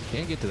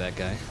 can't get to that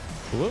guy.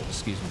 Whoa,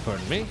 excuse me,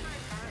 pardon me.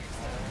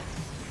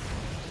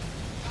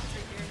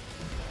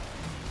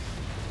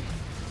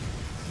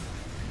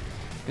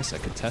 Guess I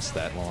could test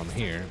that while I'm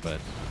here, but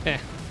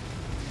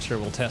sure,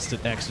 we'll test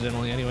it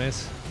accidentally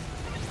anyways.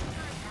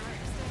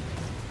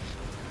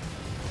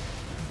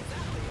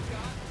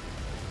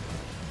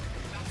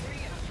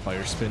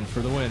 Fire spin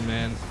for the win,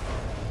 man.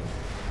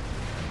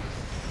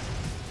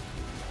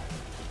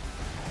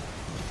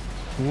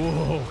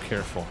 Whoa,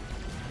 careful.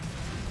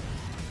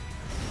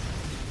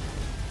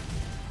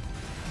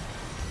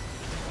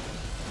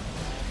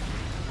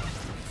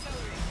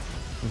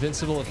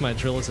 Invincible if my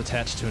drill is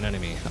attached to an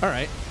enemy.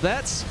 Alright,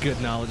 that's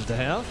good knowledge to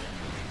have.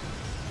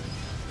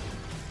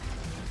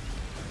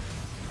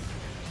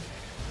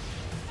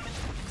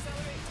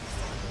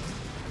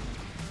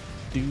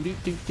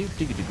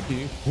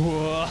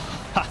 Whoa.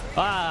 Ha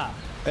ha!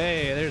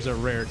 Hey, there's a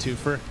rare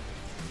twofer.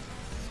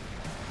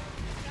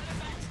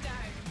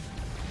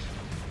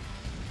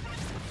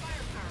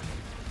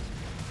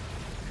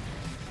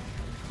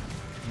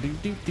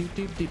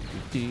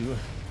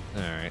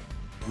 Alright.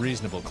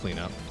 Reasonable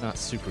cleanup. Not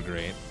super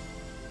great.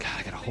 God,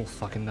 I got a whole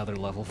fucking another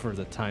level for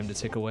the time to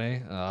tick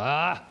away.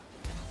 Ah!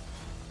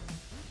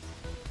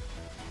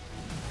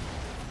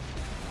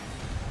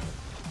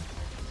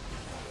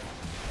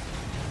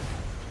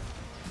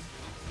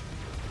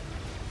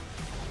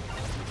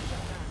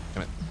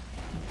 Come on.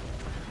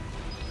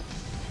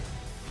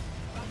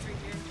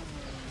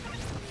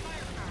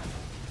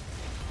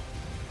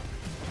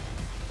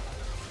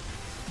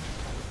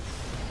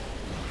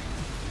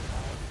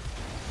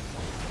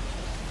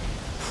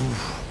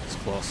 It's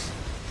close.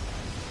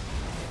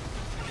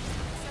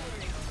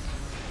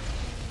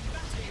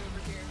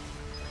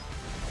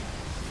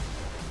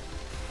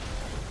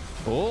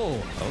 Oh,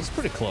 that was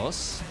pretty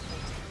close.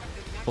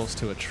 Close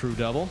to a true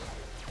double.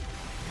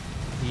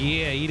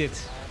 Yeah, eat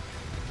it.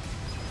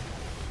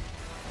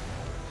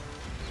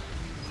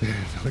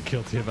 Felt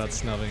guilty about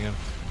snubbing him.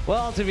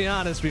 Well, to be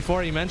honest,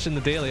 before he mentioned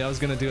the daily, I was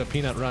going to do a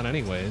peanut run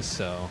anyways,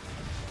 so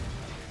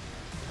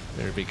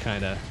there'd be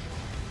kind of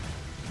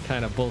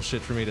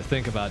bullshit for me to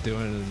think about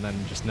doing it and then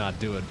just not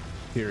do it,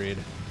 period.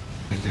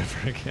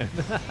 Never again.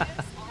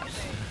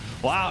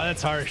 Wow,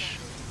 that's harsh.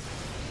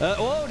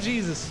 Whoa,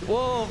 Jesus.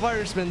 Whoa,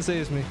 fire spin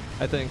saves me,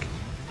 I think.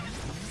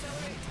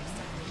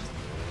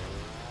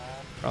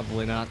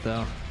 Probably not,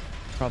 though.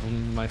 Probably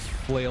my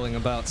flailing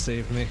about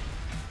saved me.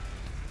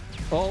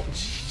 Oh,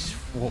 jeez.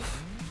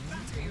 Wolf.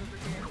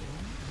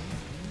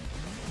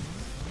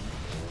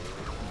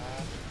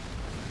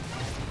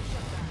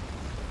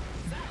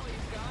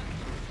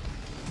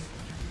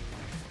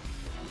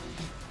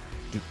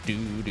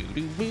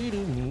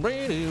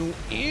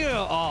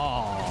 Yeah,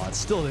 oh, it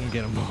still didn't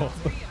get him all.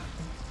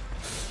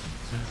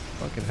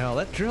 Fucking hell,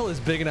 that drill is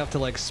big enough to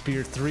like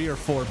spear 3 or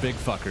 4 big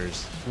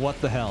fuckers.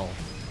 What the hell?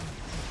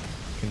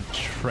 Fucking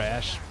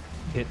trash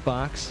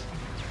hitbox.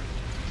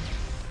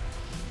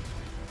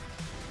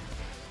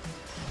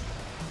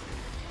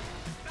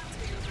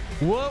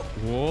 Whoa,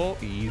 whoa,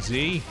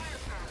 easy.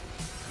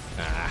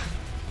 Ah.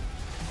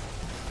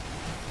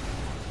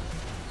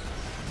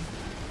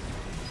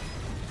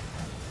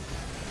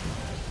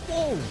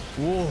 Whoa,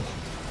 whoa.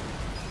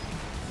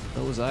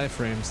 Those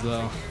iframes,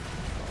 though.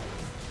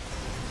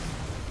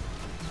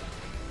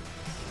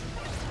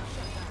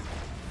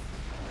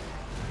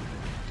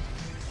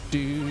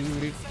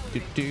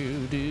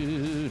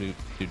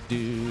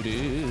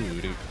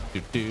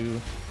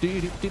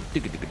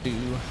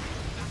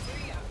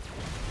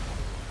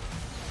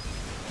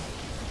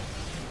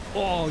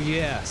 Oh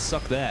yeah,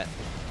 suck that.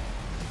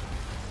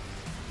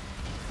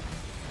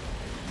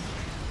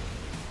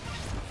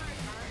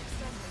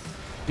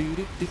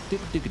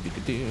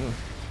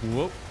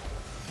 Whoop.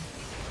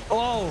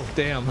 Oh,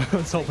 damn. I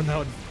was hoping that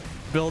would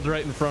build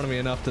right in front of me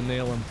enough to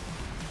nail him.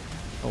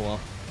 Oh well.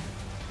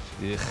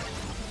 Ugh.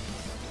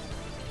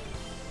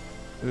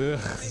 Ugh,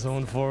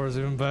 zone 4 is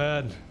even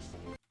bad.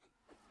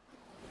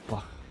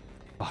 Fuck.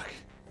 Fuck.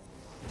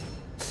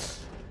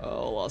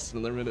 Oh, lost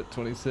another minute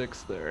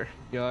 26 there.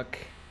 Yuck.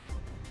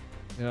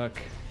 Yuck.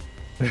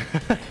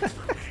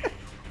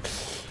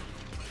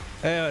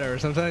 Hey, whatever.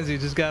 Sometimes you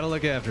just gotta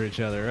look after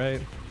each other,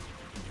 right?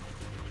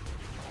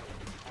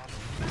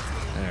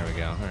 There we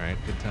go. Alright,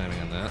 good timing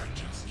on that.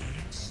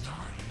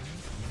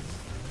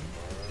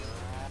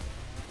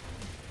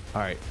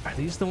 Alright, are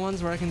these the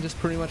ones where I can just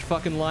pretty much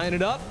fucking line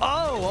it up?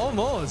 Oh,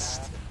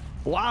 almost!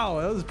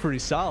 Wow, that was pretty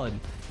solid.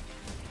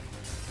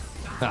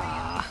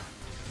 Ah.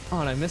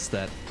 Oh, and I missed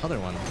that other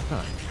one.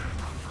 Huh.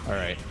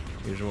 Alright,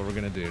 here's what we're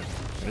gonna do.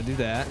 We're gonna do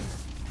that.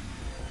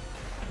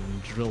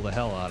 And drill the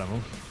hell out of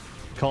them.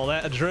 Call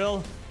that a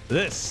drill?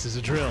 This is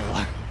a drill.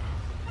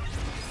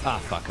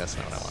 Ah, fuck, that's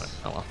not what I wanted.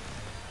 Oh well.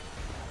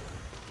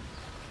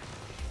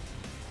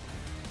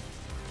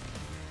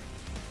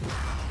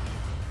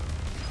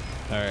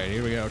 Alright,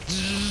 here we go.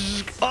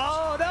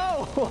 Oh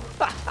no!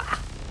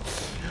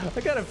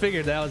 I kinda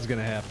figured that was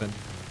gonna happen.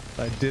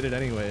 I did it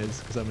anyways,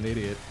 because I'm an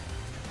idiot.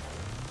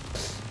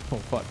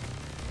 Oh fuck.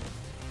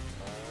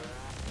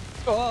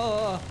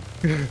 Oh!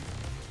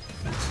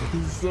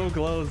 He's so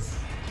close.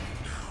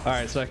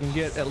 Alright, so I can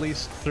get at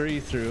least 3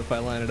 through if I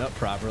line it up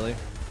properly.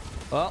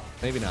 Well,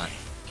 maybe not.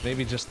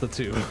 Maybe just the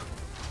 2.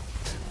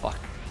 Fuck.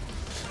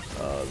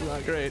 Oh, it's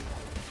not great.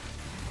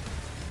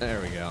 There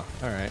we go.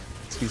 All right.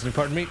 Excuse me,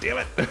 pardon me. Damn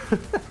it.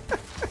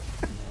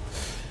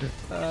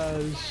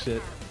 Oh,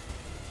 shit.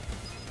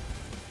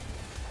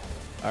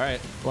 All right,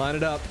 line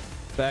it up.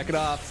 Back it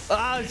off.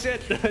 Oh,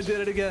 shit. I did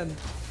it again.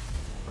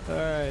 All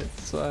right,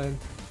 it's fine.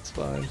 It's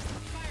fine.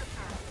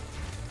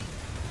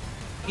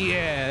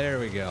 Yeah, there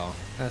we go.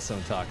 That's what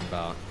I'm talking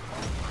about.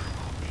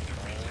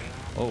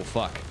 Oh,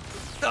 fuck.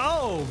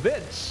 Oh,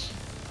 bitch.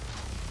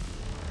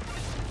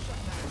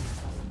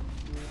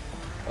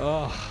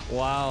 Oh,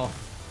 wow.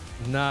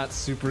 Not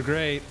super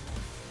great.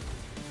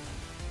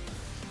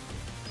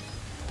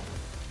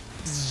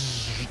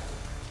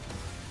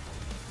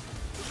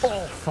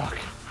 Oh, fuck.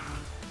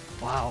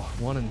 Wow,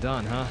 one and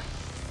done, huh?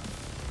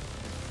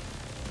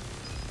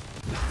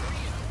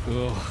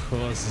 Oh,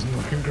 this isn't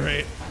looking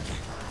great.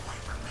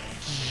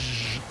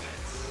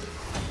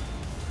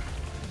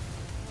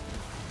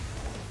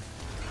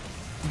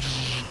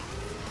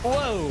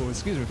 Whoa,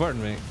 excuse me,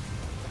 pardon me.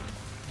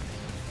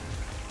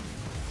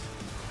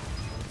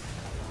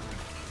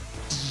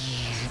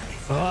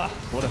 Ah,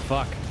 what a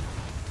fuck.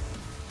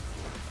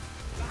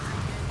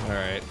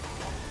 Alright.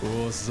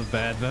 Oh, this is a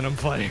bad Venom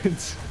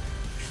fight.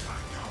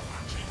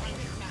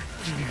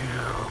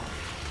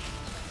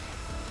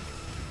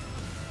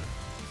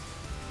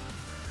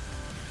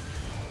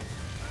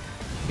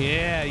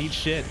 Yeah, eat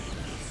shit.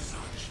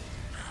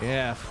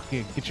 Yeah,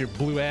 get your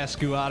blue ass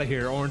goo out of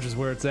here. Orange is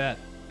where it's at.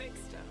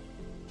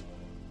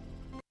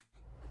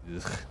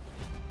 Ugh.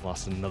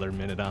 Lost another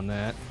minute on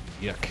that.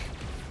 Yuck.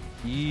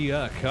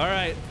 Yuck.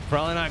 Alright.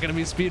 Probably not going to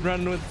be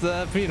speedrunning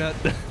with Peanut.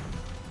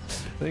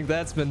 I think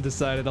that's been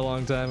decided a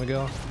long time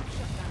ago.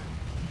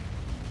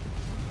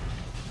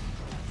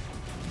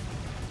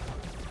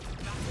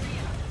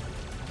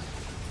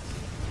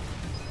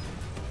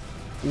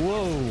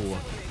 Whoa.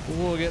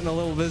 Whoa, getting a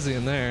little busy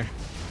in there.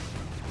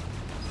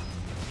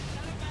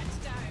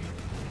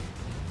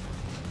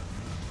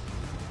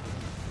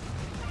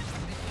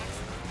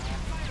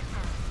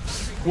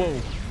 Whoa.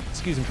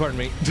 Excuse me, pardon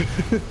me.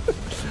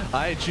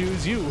 I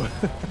choose you.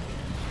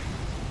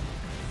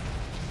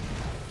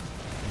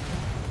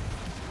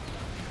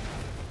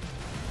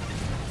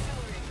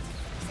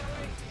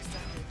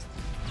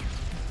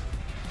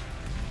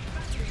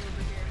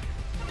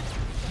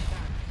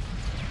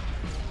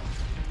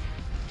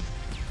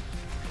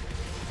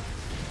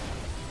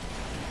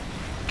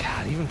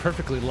 God, even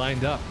perfectly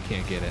lined up,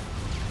 can't get it.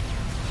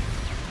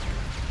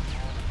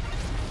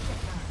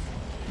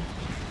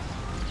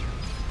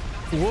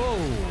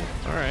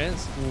 Whoa! Alright,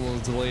 it's a little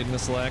delayed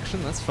missile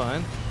action, that's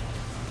fine.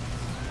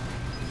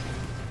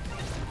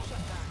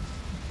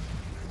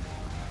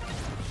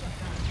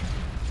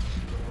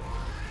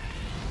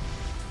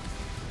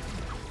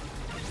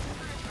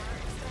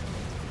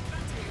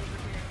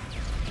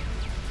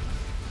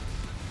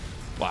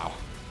 Wow,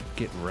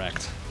 get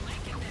wrecked.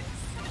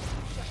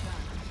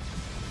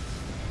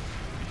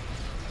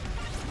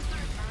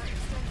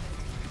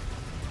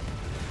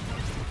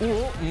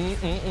 Whoa,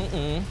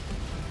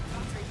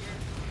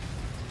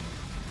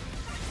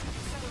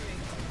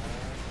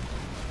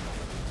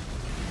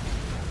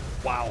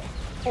 Wow.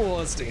 Oh,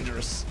 that's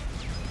dangerous.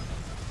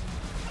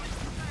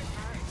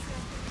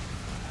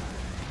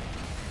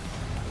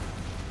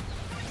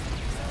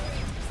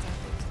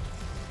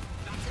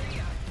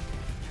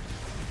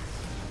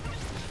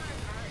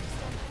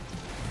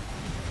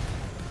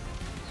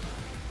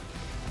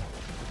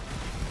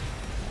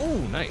 Oh,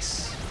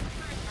 nice.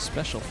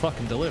 Special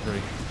fucking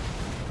delivery.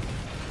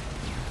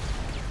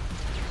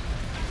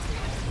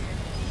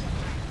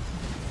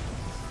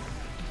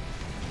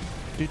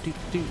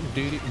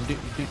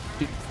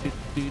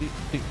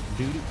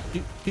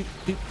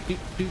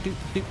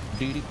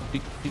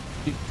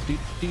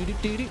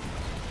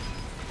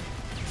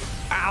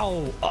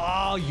 Ow!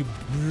 Oh, you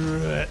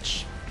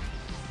bitch!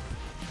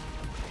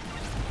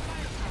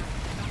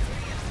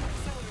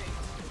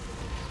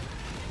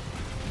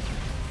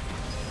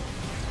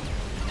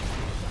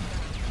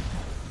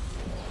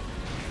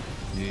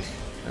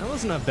 That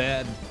wasn't a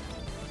bad.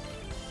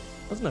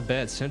 Wasn't a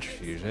bad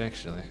centrifuge,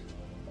 actually.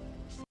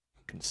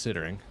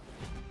 Considering.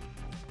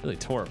 Really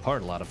tore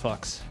apart a lot of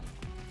fucks.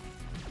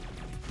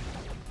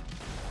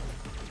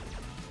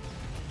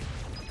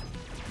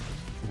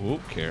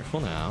 Whoop, careful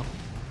now.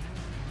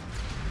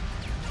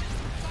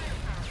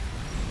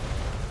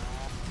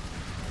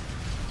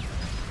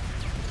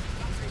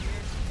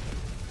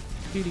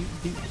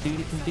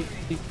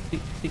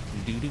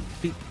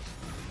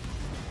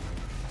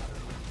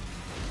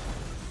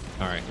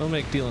 Alright, we'll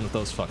make dealing with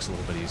those fucks a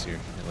little bit easier,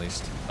 at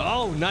least.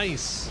 Oh,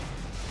 nice!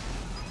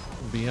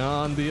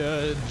 Beyond the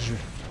edge.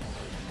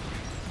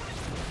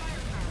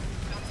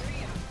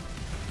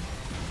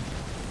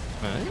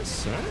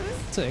 Nice,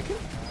 alright, take it.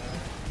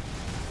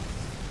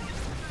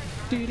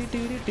 Doody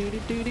doody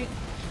doody doody.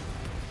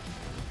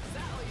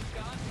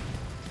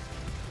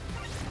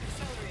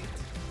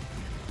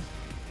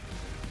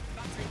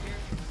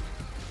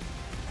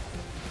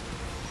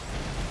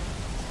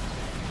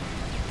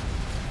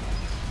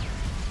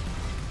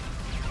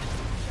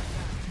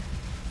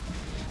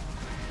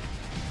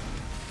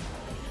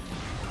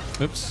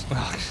 Oops.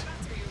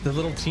 The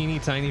little teeny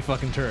tiny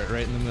fucking turret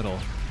right in the middle.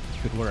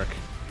 Good work.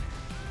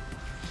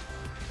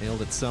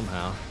 Nailed it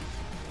somehow.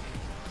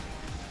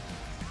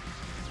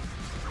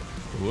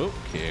 Whoa,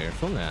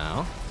 careful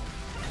now.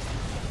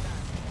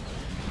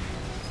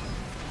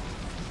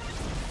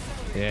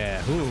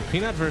 Yeah, ooh,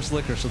 peanut versus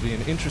licorice will be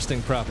an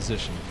interesting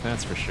proposition,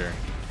 that's for sure.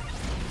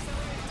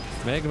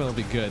 Magma will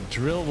be good.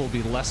 Drill will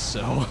be less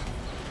so.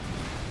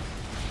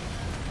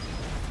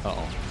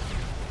 Uh-oh.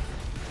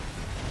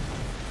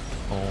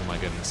 Oh my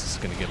goodness, this is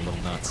gonna get a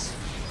little nuts.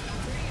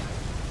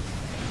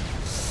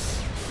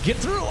 Get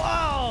through!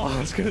 Oh!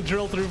 It's gonna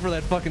drill through for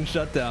that fucking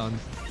shutdown.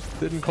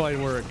 Didn't quite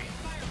work.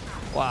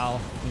 Wow,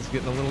 it's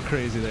getting a little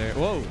crazy there.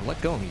 Whoa,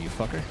 let go of me, you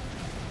fucker.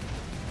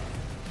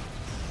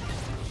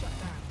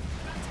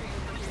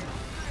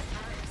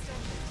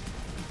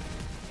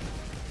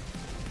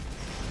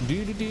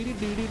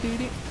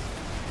 Doody.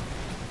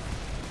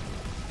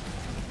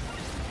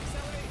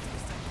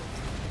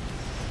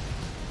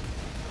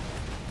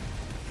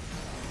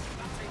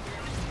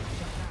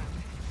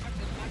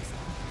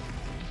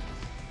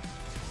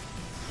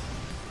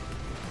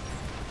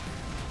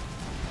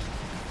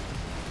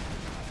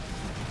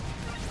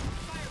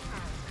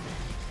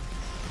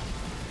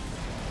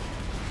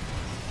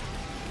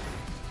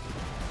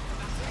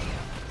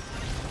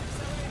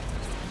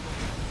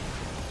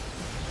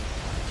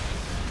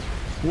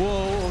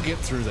 Whoa, we'll get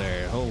through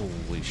there.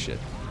 Holy shit.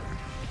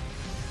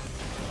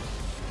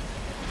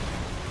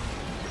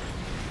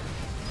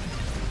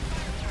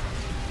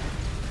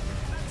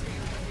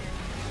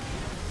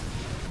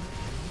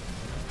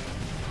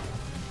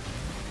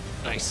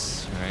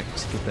 Nice. All right,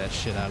 let's get that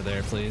shit out of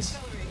there, please.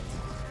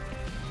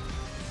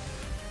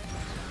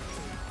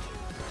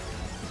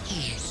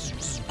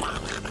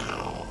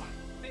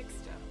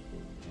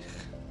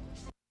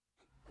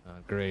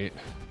 Not great.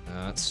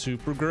 Not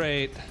super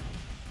great.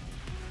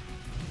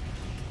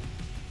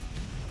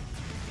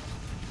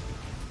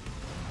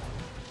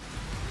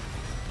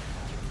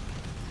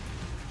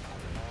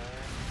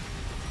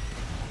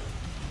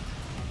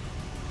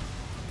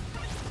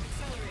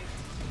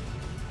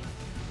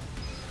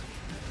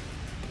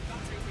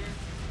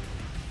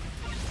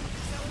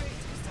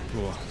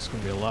 Ooh, there's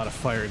gonna be a lot of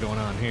fire going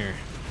on here.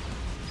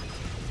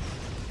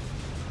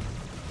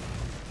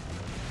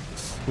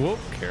 Whoa,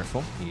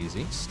 careful,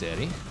 easy,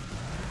 steady.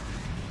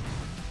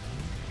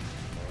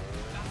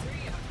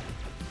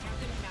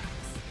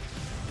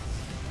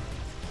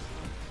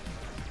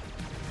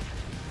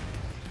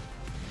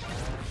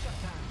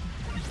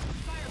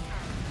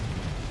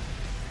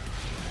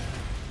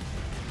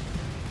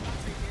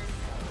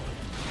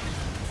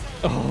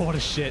 Oh, what a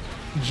shit.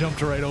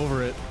 Jumped right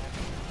over it.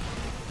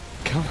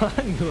 Come on,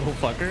 you little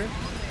fucker.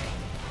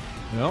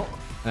 Nope.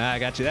 I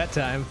got you that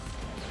time.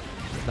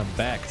 I'm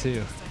back,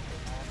 too.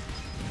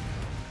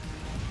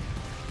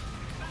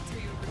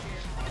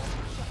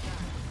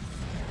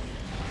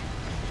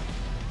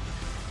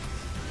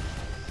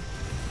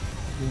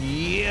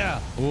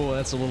 Yeah! Oh,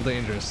 that's a little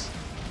dangerous.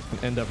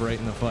 End up right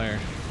in the fire.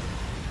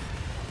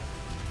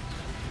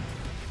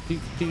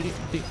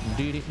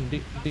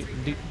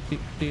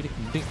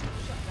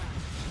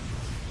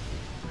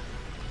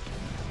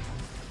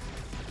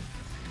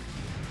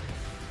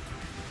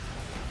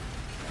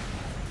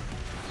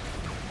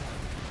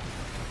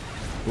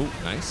 Ooh,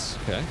 nice.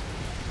 Okay.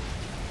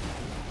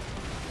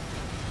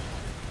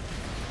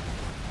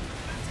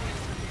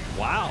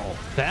 Wow,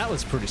 that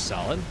was pretty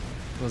solid.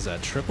 Was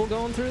that triple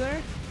going through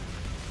there?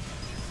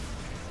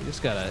 You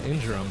just gotta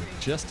injure him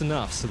just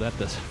enough so that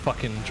the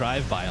fucking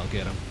drive-by will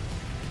get him.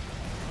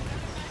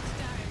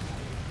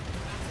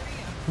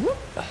 Whoop.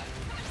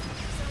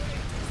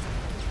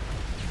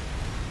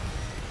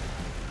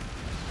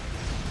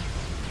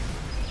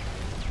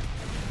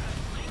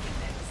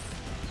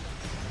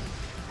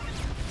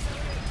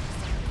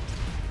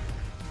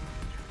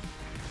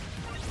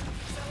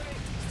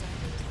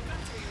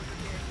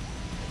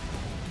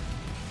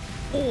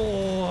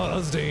 Oh, that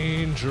was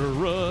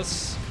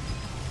dangerous.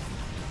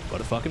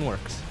 But it fucking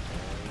works.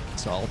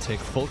 So I'll take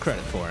full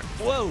credit for it.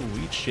 Whoa,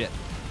 eat shit.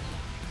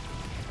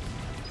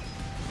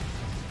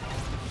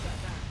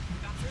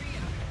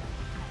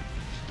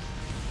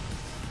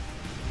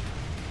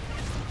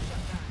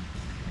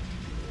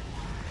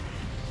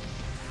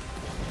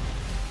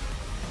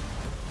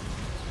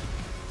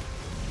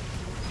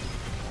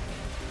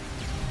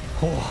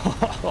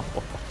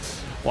 Oh,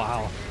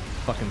 wow.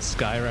 Fucking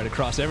sky right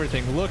across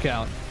everything. Look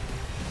out.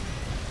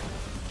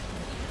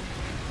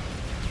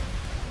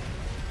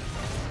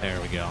 There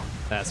we go.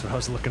 That's what I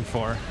was looking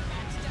for.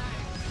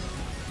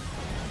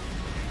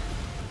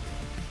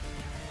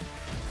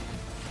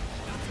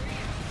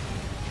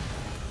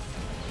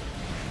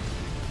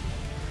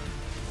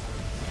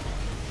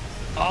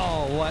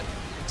 Oh, what?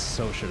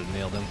 So should have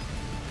nailed him.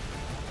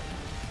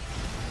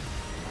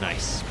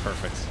 Nice.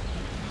 Perfect.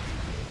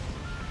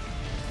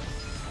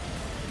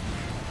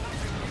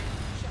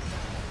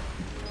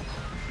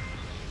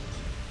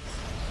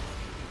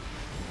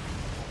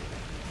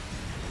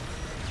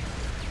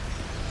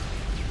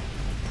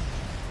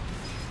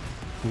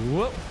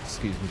 Whoop,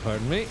 excuse me,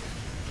 pardon me.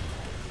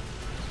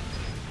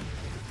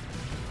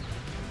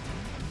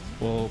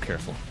 Whoa,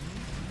 careful.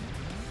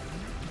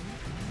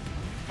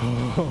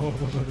 Oh,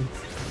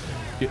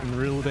 getting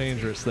real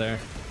dangerous there.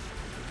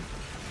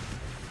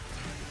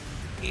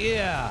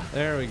 Yeah,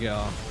 there we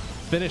go.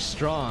 Finish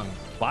strong.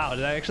 Wow,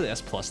 did I actually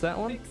S+ that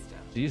one?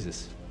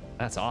 Jesus,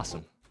 that's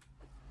awesome.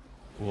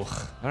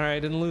 Ugh. All right,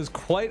 didn't lose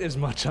quite as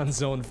much on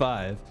Zone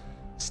 5.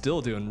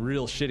 Still doing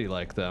real shitty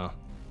like though.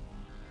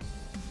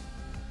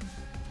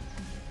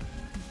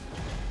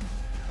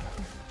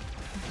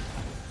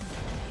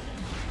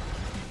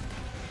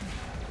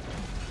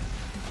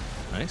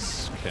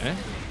 Nice, okay.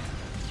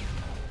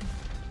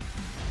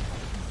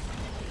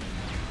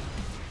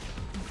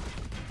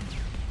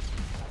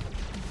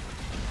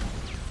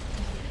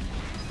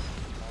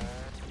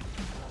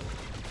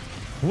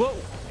 Whoa,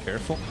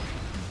 careful.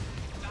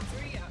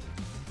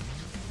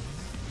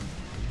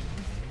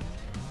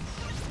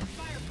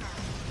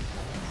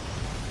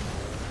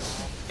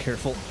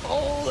 Careful.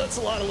 Oh, that's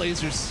a lot of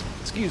lasers.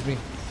 Excuse me.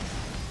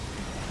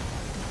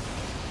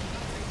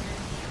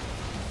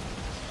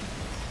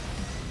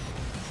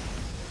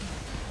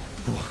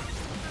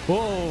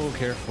 Whoa,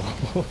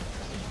 careful.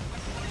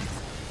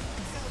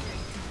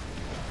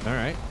 All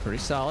right, pretty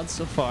solid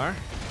so far.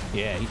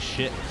 Yeah, eat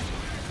shit.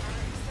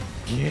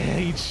 Yeah,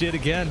 eat shit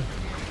again.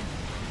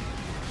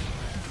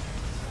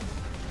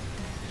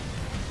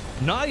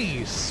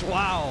 Nice.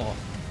 Wow.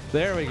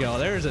 There we go.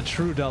 There's a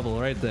true double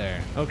right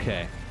there.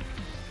 Okay.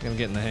 I'm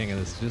getting the hang of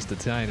this just a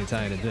tiny,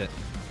 tiny bit.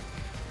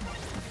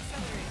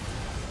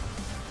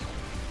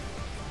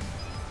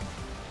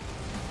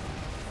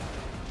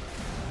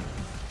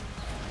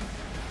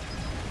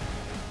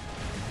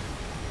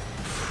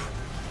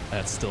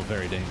 That's still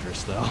very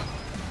dangerous, though.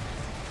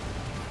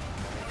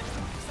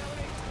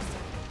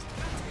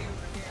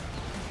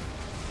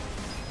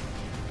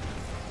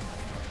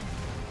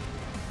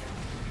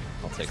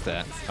 I'll take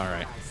that. All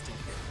right.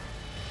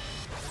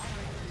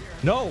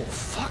 No,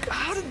 fuck.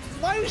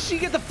 Why did she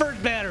get the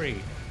first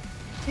battery?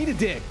 Eat a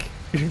dick.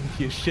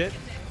 You shit.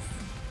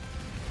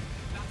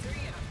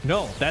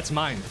 No, that's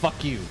mine.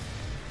 Fuck you.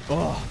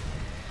 Oh.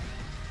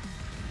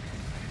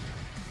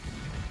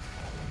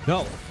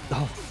 No.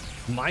 Oh.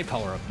 My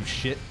power up, you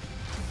shit.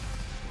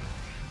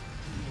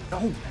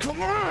 No,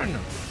 come on!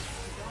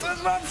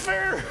 That's not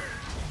fair!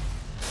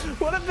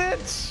 What a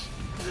bitch!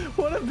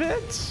 What a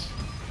bitch!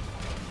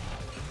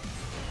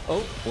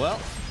 Oh, well,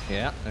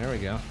 yeah, there we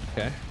go.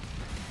 Okay.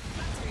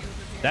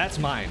 That's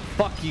mine.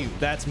 Fuck you.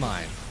 That's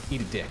mine.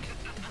 Eat a dick.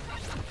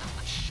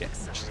 Shit,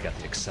 she's got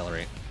to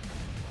accelerate.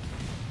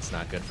 It's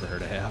not good for her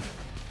to have.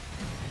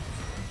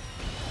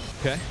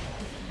 Okay.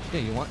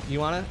 Yeah, you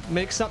wanna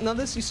make something of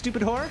this, you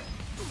stupid whore?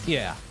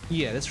 Yeah,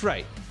 that's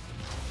right.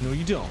 No,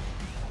 you don't.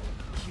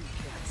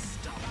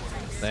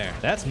 There,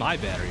 that's my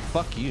battery.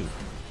 Fuck you.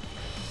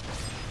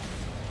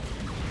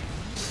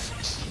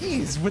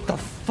 Jeez, with the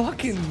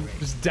fucking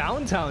just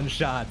downtown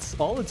shots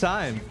all the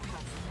time.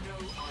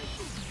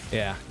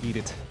 Yeah, eat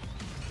it.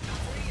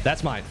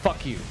 That's mine.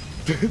 Fuck you.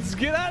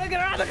 Get out of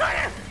the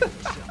corner!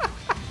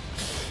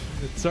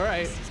 It's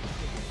alright.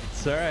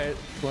 It's alright.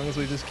 As long as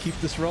we just keep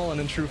this rolling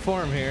in true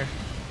form here.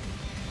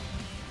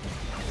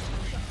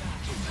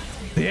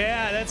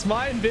 Yeah, that's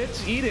mine,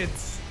 bitch. Eat it.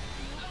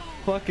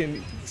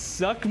 Fucking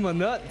suck my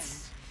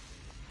nuts.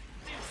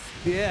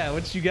 Yeah,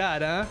 what you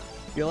got, huh?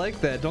 You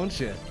like that, don't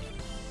you?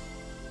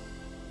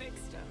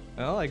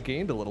 Well, I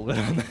gained a little bit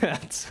on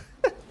that.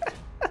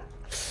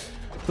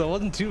 So it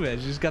wasn't too bad.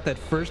 You just got that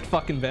first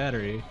fucking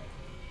battery.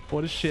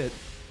 What a shit.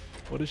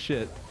 What a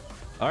shit.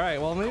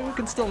 Alright, well, maybe we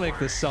can still make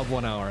this sub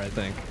 1 hour, I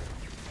think.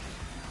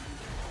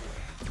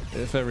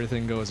 If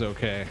everything goes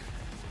okay.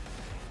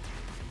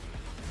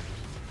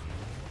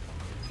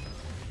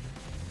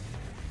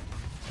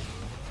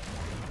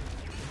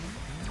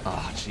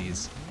 Oh,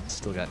 jeez.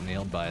 Still got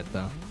nailed by it,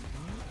 though.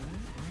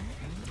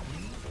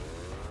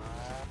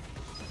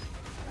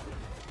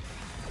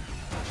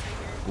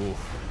 Ooh.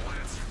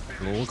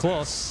 A little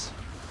close.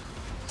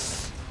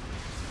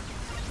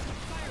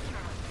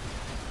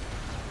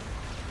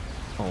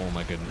 Oh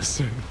my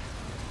goodness.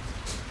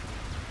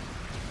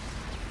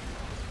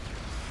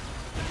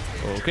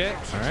 Okay,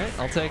 alright,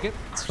 I'll take it.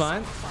 It's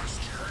fine.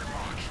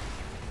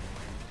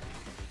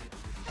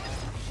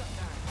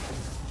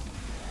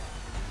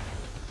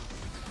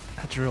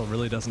 That drill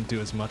really doesn't do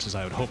as much as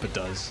I would hope it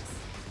does.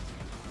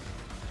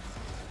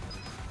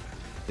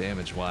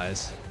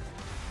 Damage-wise.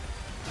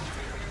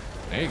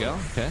 There you go,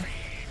 okay.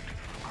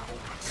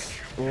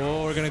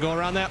 Oh, we're gonna go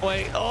around that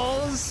way.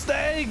 Oh,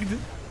 snagged!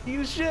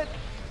 You shit!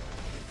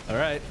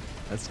 Alright,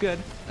 that's good.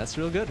 That's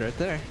real good right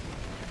there.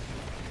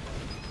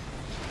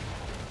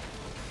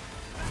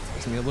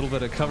 Gives me a little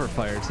bit of cover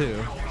fire too,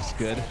 which is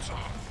good.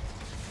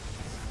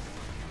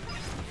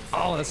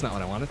 Oh, that's not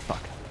what I wanted.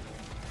 Fuck.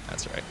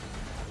 That's right.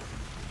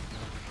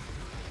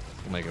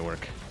 We'll make it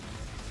work.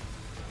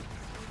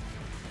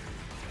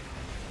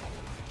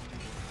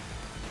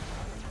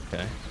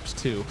 Okay, there's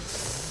two.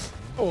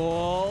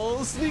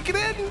 Oh, sneak it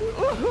in!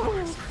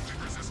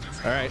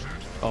 Alright.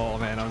 Oh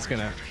man, I was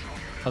gonna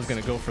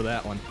go for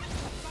that one.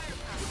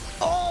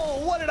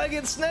 Oh, what did I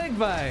get snagged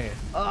by?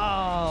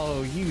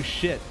 Oh, you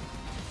shit.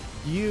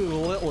 You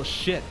little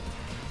shit.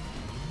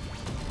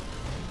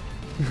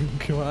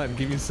 Come on,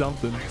 give me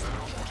something.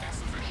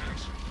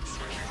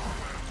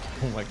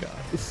 Oh my god,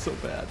 this is so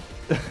bad.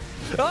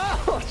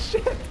 Oh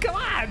shit, come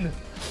on!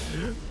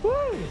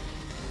 Woo!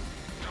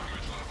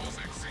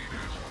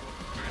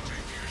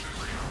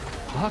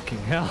 Fucking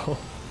hell.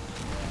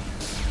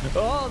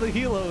 Oh, the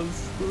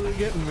helos. They're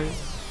getting me.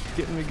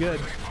 Getting me good.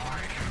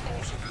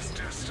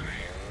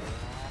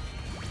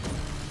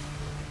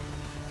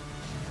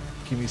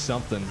 Give me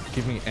something.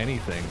 Give me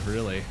anything,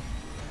 really.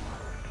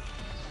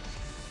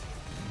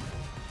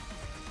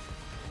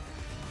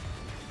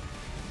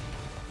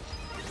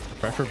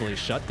 Preferably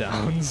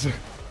shutdowns.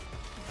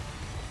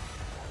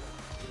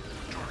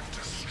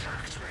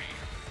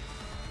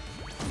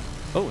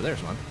 Oh,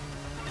 there's one.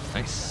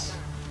 Nice.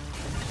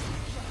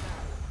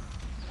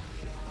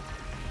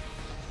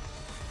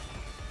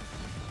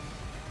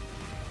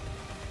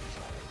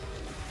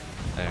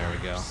 There we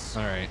go.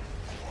 All right.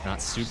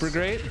 Not super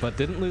great, but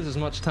didn't lose as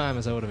much time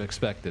as I would have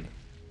expected.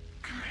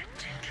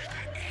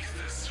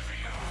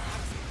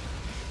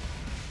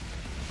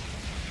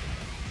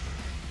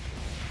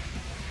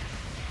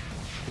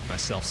 Give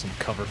myself some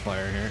cover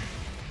fire here.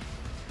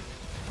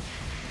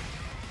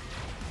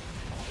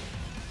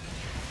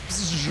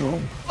 Oh,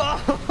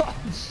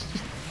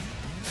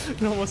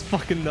 I almost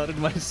fucking nutted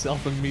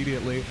myself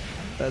immediately.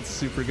 That's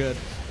super good.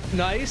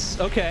 Nice.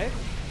 Okay.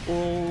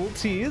 Little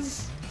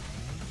tease.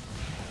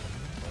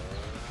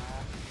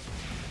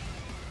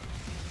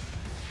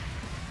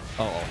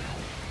 Uh-oh.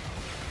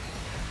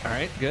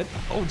 Alright, good.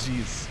 Oh,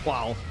 jeez.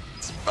 Wow.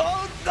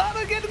 Oh,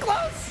 not getting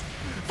close!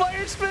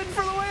 Fire spin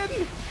for the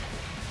win!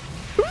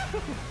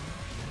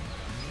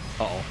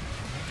 Uh-oh.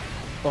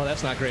 Oh,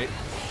 that's not great.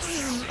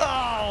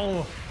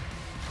 Oh!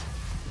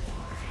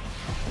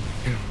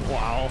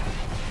 Wow.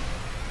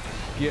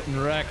 Getting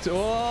wrecked.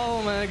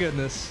 Oh, my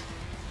goodness.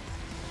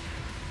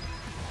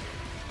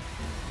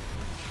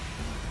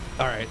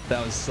 Alright,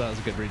 that was a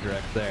good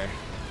redirect there.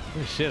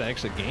 Oh shit, I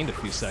actually gained a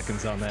few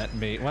seconds on that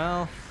mate.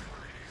 Well,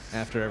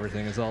 after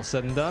everything is all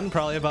said and done,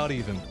 probably about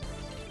even.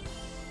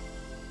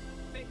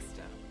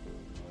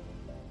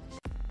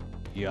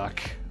 Yuck.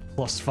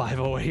 Plus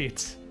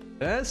 508.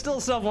 That's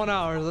still sub 1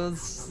 hour.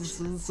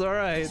 That's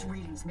alright. These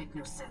readings make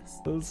no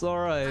sense. That's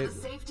alright. For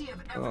the safety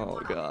of Oh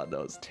everyone. god,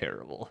 that was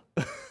terrible.